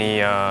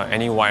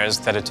any wires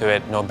tethered to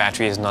it, no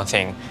batteries,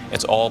 nothing.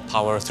 It's all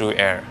power through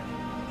air.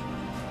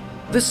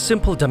 This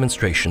simple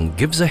demonstration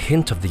gives a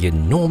hint of the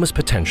enormous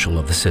potential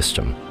of the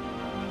system.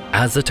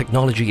 As the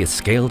technology is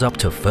scaled up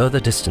to further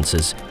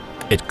distances,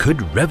 it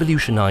could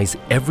revolutionize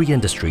every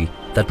industry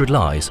that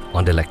relies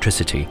on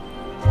electricity,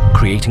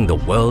 creating the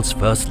world's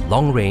first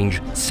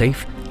long-range,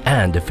 safe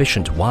and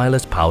efficient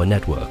wireless power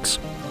networks.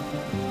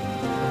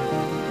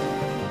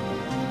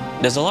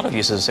 There's a lot of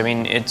uses. I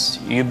mean, it's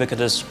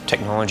ubiquitous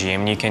technology. I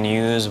mean, you can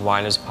use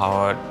wireless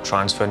power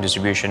transfer and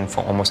distribution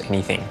for almost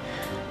anything,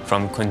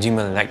 from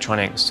consumer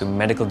electronics to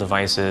medical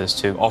devices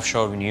to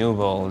offshore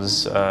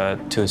renewables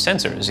to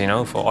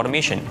sensors, for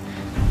automation.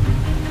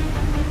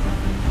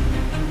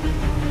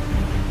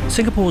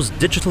 Singapore's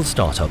digital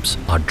startups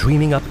are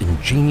dreaming up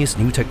ingenious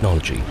new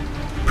technology,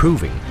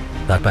 proving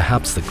that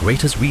perhaps the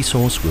greatest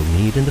resource we'll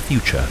need in the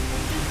future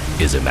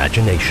is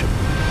imagination.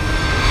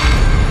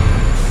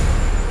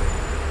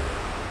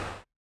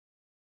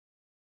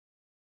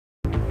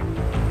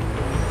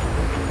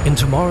 In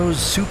tomorrow's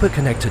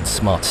super-connected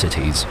smart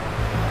cities,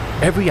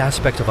 every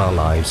aspect of our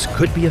lives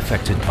could be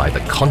affected by the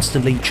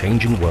constantly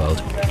changing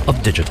world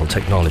of digital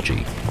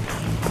technology.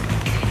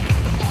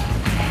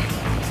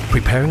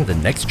 Preparing the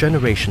next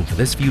generation for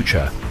this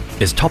future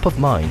is top of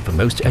mind for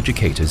most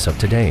educators of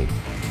today.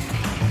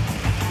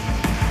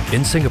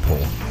 In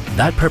Singapore,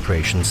 that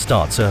preparation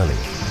starts early.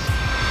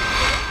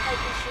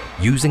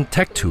 Using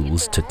tech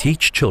tools to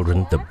teach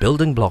children the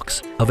building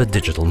blocks of a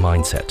digital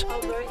mindset,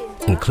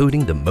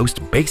 including the most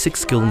basic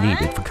skill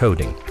needed for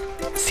coding,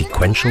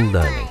 sequential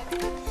learning.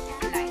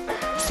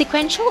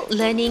 Sequential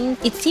learning,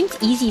 it seems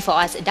easy for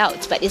us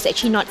adults, but it's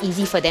actually not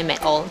easy for them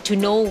at all to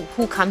know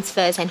who comes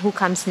first and who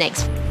comes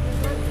next.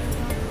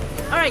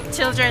 All right,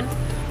 children,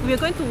 we're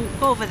going to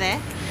go over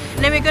there,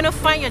 and then we're going to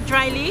find your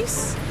dry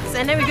leaves,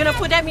 and then we're going to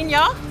put them in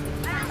your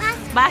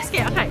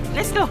basket. Okay,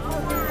 let's go.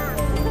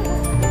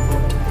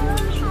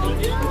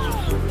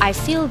 I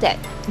feel that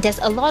there's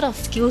a lot of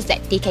skills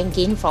that they can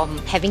gain from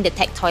having the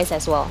tech toys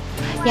as well.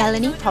 They are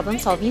learning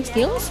problem-solving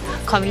skills,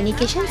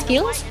 communication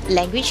skills,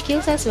 language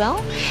skills as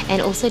well,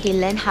 and also they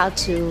learn how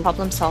to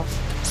problem-solve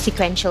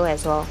sequential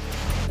as well.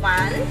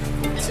 1,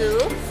 2,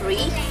 3,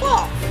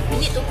 4. You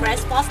need to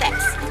press 4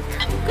 steps.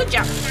 Good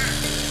job.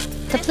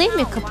 The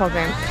Playmaker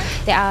program,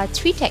 there are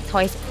 3 tech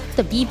toys.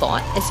 The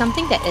B-board is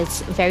something that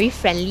is very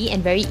friendly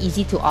and very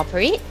easy to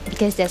operate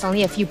because there's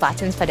only a few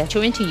buttons for the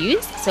children to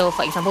use. So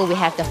for example, we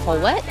have the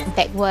forward,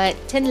 backward,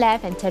 turn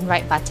left and turn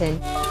right button.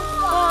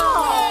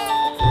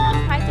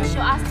 Try to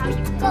show us how you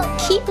go.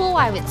 Key Kibo,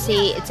 I would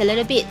say it's a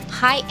little bit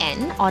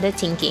high-end order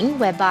thinking,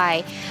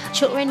 whereby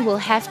children will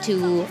have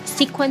to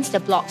sequence the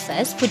block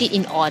first, put it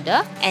in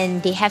order,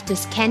 and they have to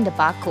scan the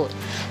barcode.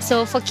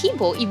 So for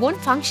Kibo, it won't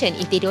function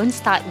if they don't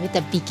start with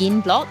the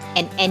begin block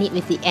and end it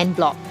with the end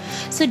block.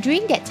 So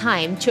during that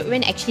time,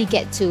 children actually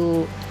get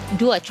to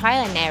do a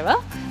trial and error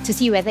to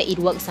see whether it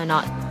works or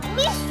not.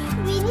 Miss,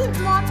 we need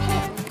more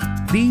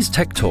pens. These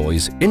tech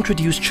toys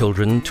introduce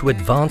children to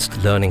advanced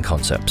learning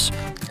concepts.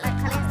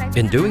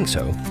 In doing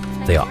so,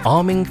 they are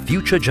arming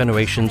future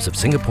generations of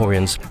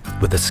Singaporeans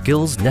with the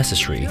skills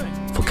necessary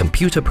for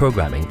computer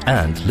programming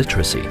and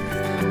literacy,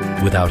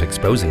 without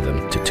exposing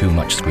them to too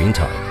much screen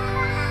time.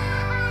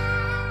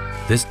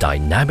 This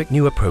dynamic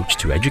new approach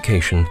to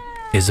education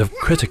is of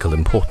critical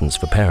importance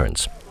for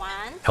parents,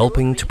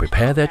 helping to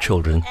prepare their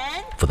children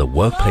for the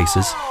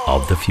workplaces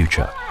of the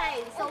future.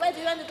 So where do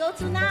you want to go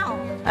to now?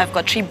 I've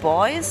got 3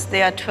 boys.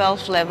 They are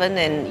 12, 11,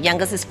 and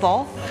youngest is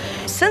 4.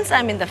 Since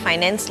I'm in the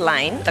finance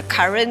line, the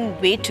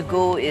current way to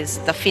go is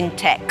the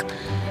fintech.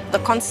 The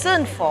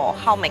concern for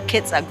how my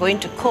kids are going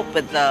to cope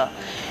with the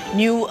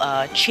new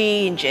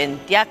change in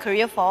their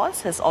career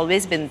force has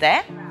always been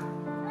there.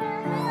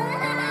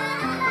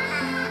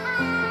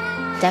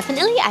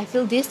 Definitely, I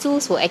feel these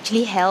tools will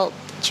actually help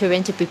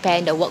children to prepare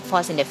in the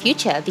workforce in the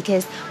future,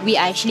 because we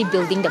are actually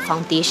building the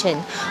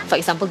foundation. For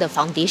example, the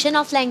foundation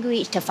of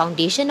language, the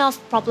foundation of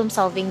problem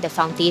solving, the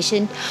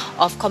foundation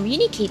of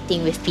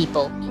communicating with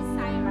people.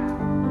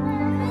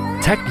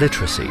 Tech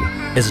literacy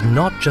is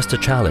not just a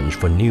challenge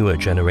for newer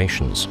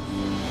generations.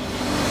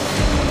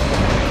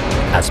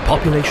 As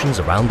populations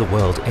around the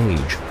world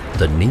age,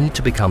 the need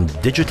to become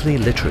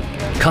digitally literate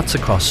cuts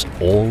across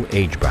all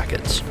age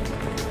brackets.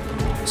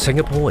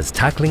 Singapore is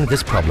tackling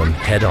this problem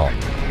head-on,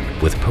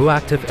 with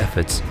proactive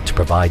efforts to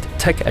provide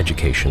tech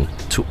education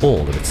to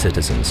all of its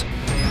citizens,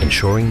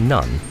 ensuring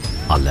none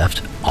are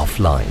left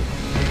offline.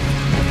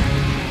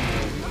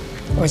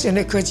 现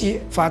在科技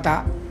发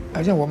达，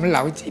好像我们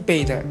老一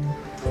辈的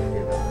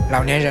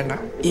老年人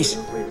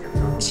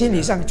心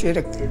理上觉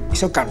得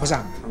说赶不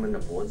上。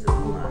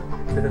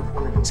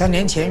3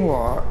年前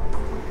我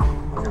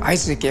孩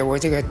子给我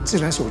这个智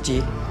能手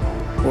机，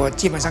我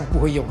基本上不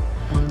会用，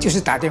就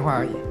是打电话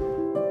而已。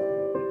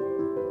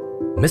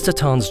 Mr.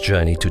 Tan's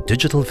journey to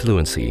digital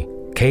fluency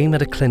came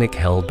at a clinic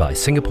held by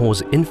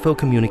Singapore's Info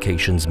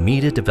Communications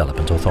Media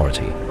Development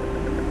Authority.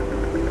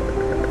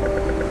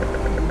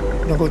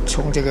 能够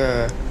从这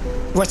个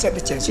WhatsApp 的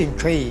简讯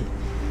可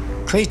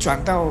以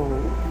转到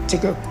这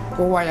个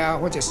国外啊，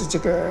或者是这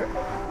个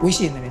微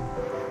信里面，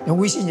用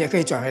微信也可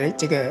以转回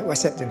这个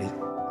WhatsApp 这里。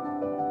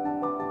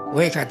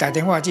我也可以打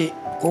电话去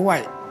国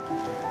外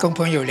跟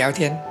朋友聊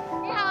天。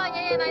你好，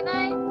爷爷奶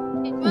奶。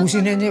50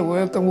年前我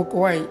要跟我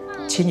国外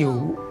亲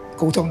友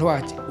沟通的话，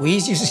唯一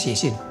就是写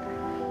信。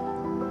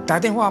打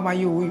电话嘛，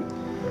又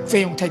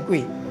费用太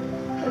贵。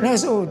那个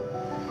时候，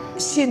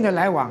信的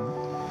来往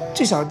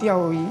最少都要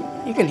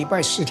1个礼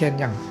拜10天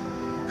这样，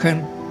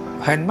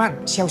很慢，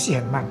消息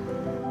很慢。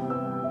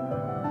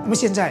那么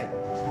现在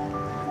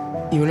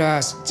有了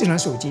智能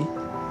手机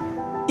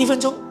，1分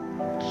钟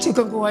就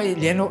跟国外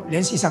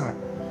联系上了，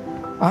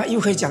啊，又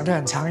可以讲得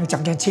很长，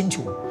讲得很清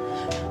楚，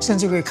甚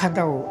至可以看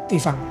到对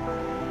方，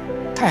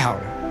太好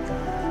了，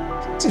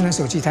智能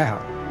手机太好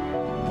了。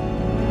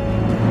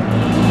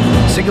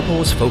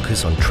 Singapore's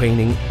focus on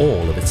training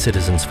all of its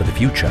citizens for the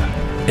future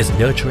is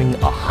nurturing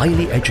a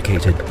highly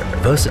educated,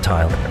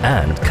 versatile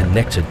and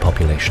connected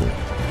population.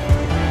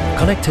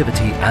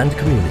 Connectivity and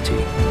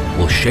community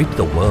will shape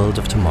the world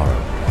of tomorrow.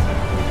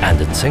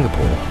 And in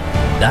Singapore,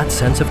 that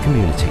sense of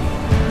community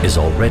is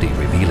already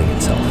revealing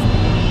itself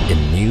in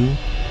new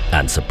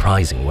and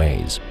surprising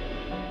ways.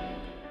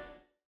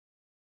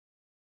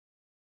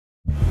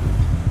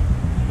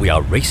 We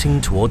are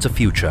racing towards a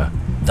future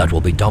that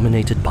will be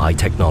dominated by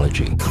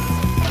technology.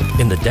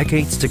 In the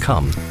decades to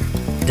come,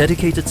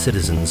 dedicated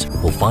citizens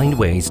will find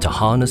ways to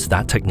harness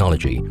that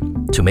technology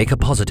to make a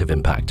positive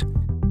impact,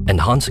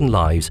 enhancing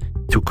lives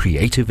through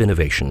creative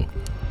innovation.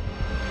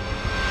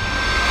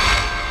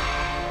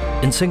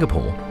 In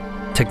Singapore,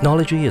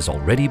 technology is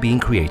already being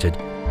created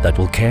that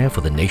will care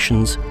for the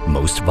nation's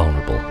most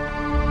vulnerable.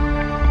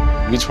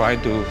 We try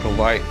to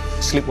provide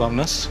sleep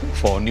wellness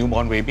for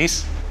newborn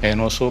babies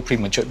and also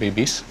premature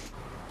babies.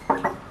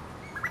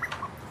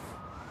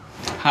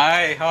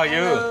 Hi, how are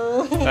you?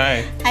 Hello.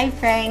 Hi. Hi,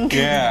 Frank.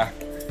 Yeah.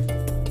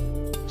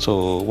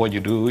 So what you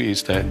do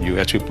is that you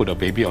actually put a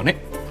baby on it,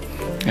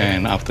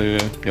 and after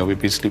your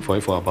baby sleep for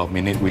about a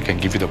minute, we can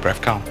give you the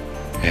breath count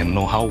and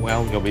know how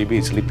well your baby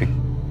is sleeping.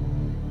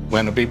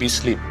 When a baby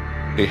sleep,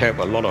 they have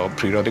a lot of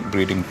periodic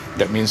breathing.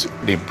 That means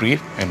they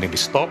breathe and then they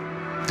stop,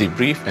 they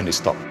breathe and they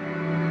stop.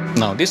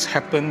 Now this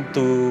happened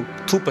to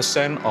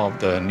 2% of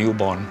the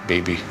newborn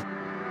baby,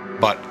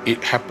 but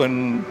it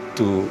happened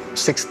to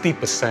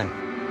 60%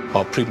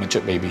 of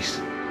premature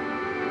babies.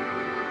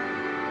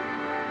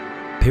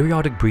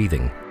 Periodic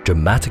breathing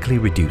dramatically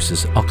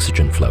reduces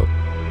oxygen flow,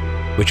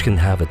 which can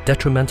have a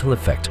detrimental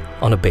effect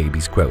on a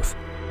baby's growth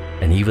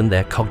and even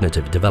their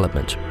cognitive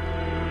development.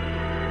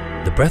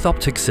 The breath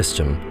optic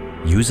system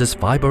uses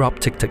fiber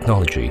optic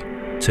technology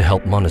to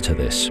help monitor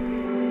this.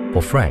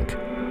 For Frank,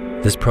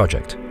 this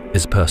project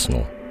is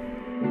personal.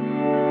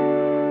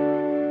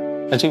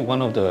 Actually,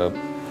 one of the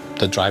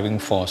driving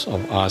force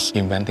of us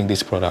inventing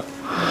this product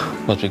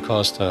was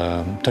because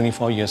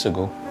 24 years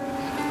ago,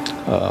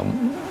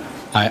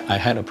 I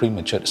had a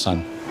premature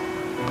son.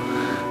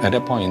 At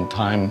that point in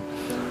time,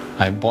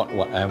 I bought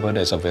whatever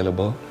that's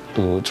available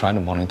to try to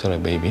monitor a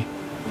baby.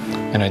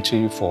 And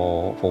actually,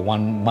 for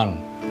 1 month,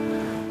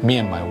 me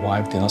and my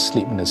wife did not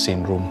sleep in the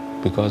same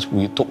room because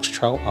we took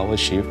 12-hour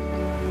shift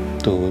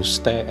to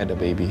stare at the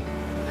baby.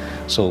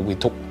 So we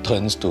took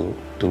turns to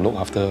look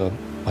after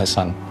my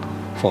son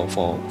for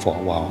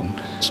a while.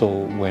 So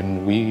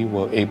when we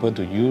were able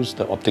to use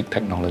the optic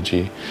fiber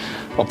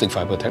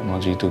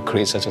technology to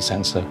create such a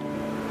sensor,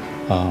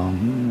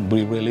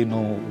 we really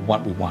know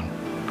what we want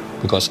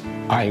because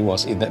I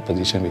was in that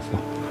position before.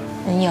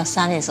 And your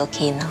son is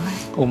okay now,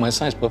 right? Oh, my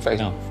son is perfect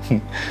now.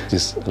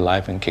 He's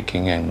alive and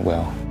kicking and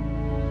well.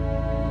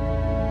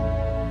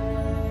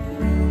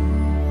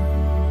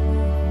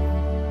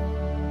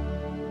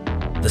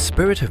 The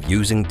spirit of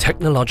using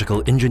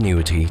technological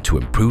ingenuity to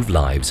improve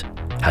lives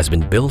has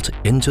been built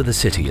into the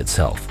city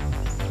itself,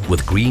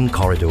 with green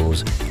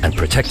corridors and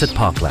protected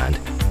parkland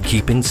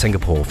keeping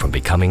Singapore from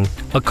becoming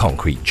a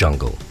concrete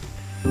jungle.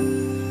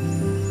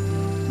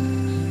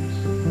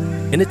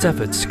 In its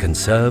efforts to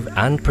conserve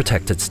and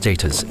protect its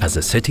status as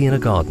a city in a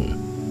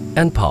garden,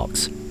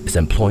 NParks is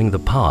employing the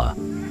power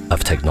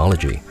of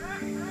technology.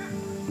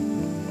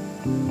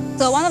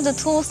 So one of the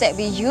tools that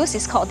we use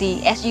is called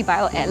the SG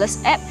Bio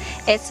Atlas app.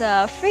 It's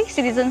a free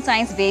citizen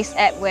science-based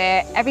app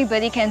where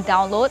everybody can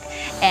download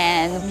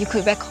and you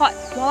could record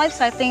wildlife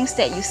sightings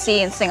that you see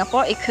in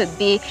Singapore. It could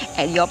be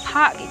at your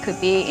park, it could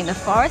be in the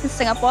forest in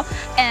Singapore.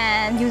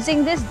 And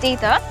using this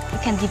data, we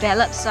can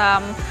develop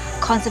some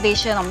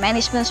conservation or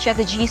management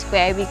strategies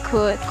where we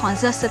could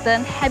conserve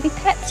certain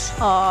habitats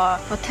or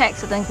protect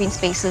certain green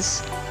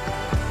spaces.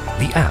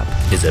 The app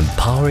is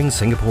empowering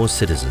Singapore's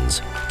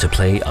citizens to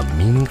play a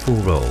meaningful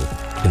role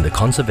in the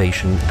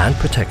conservation and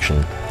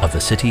protection of the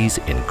city's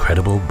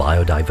incredible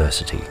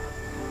biodiversity.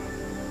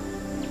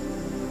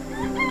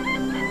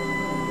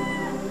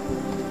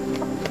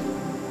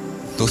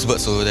 Those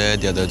birds over there,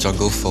 they're the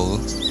jungle fowl.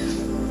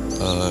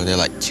 They're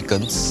like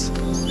chickens,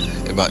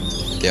 but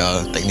they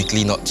are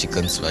technically not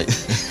chickens, right?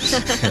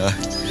 Yeah.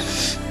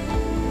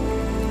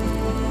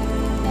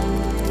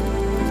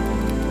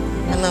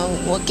 I'm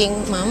a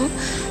working mom.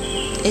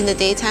 In the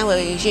daytime, we'll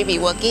usually be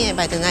working, and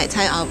by the night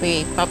time, I'll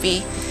be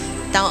probably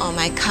down on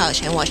my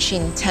couch and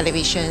watching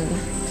television.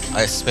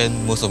 I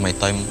spend most of my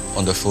time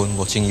on the phone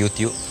watching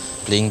YouTube,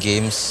 playing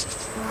games.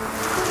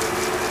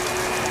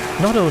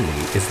 Not only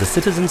is the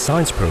Citizen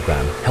Science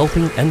Program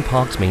helping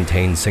NParks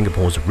maintain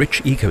Singapore's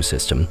rich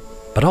ecosystem,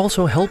 but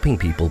also helping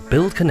people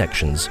build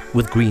connections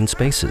with green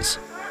spaces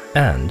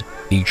and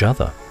each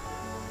other.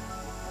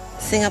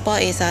 Singapore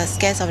is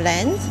scarce of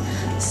land,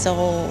 so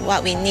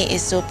what we need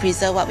is to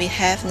preserve what we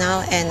have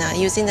now, and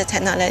using the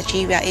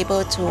technology, we are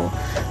able to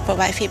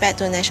provide feedback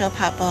to National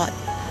Park Board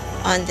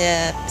on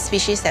the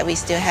species that we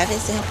still have in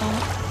Singapore.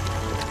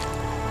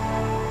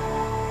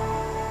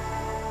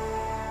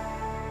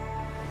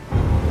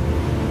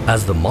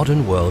 As the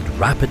modern world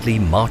rapidly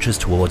marches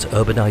towards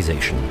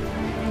urbanization,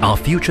 our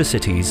future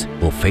cities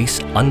will face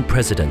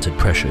unprecedented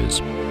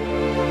pressures.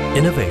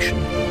 Innovation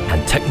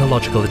and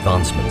technological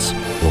advancements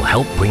will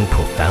help bring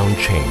profound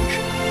change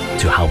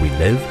to how we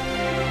live,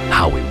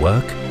 how we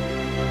work,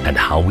 and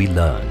how we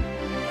learn.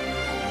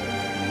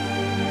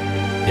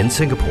 In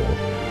Singapore,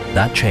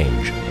 that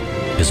change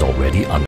is already underway.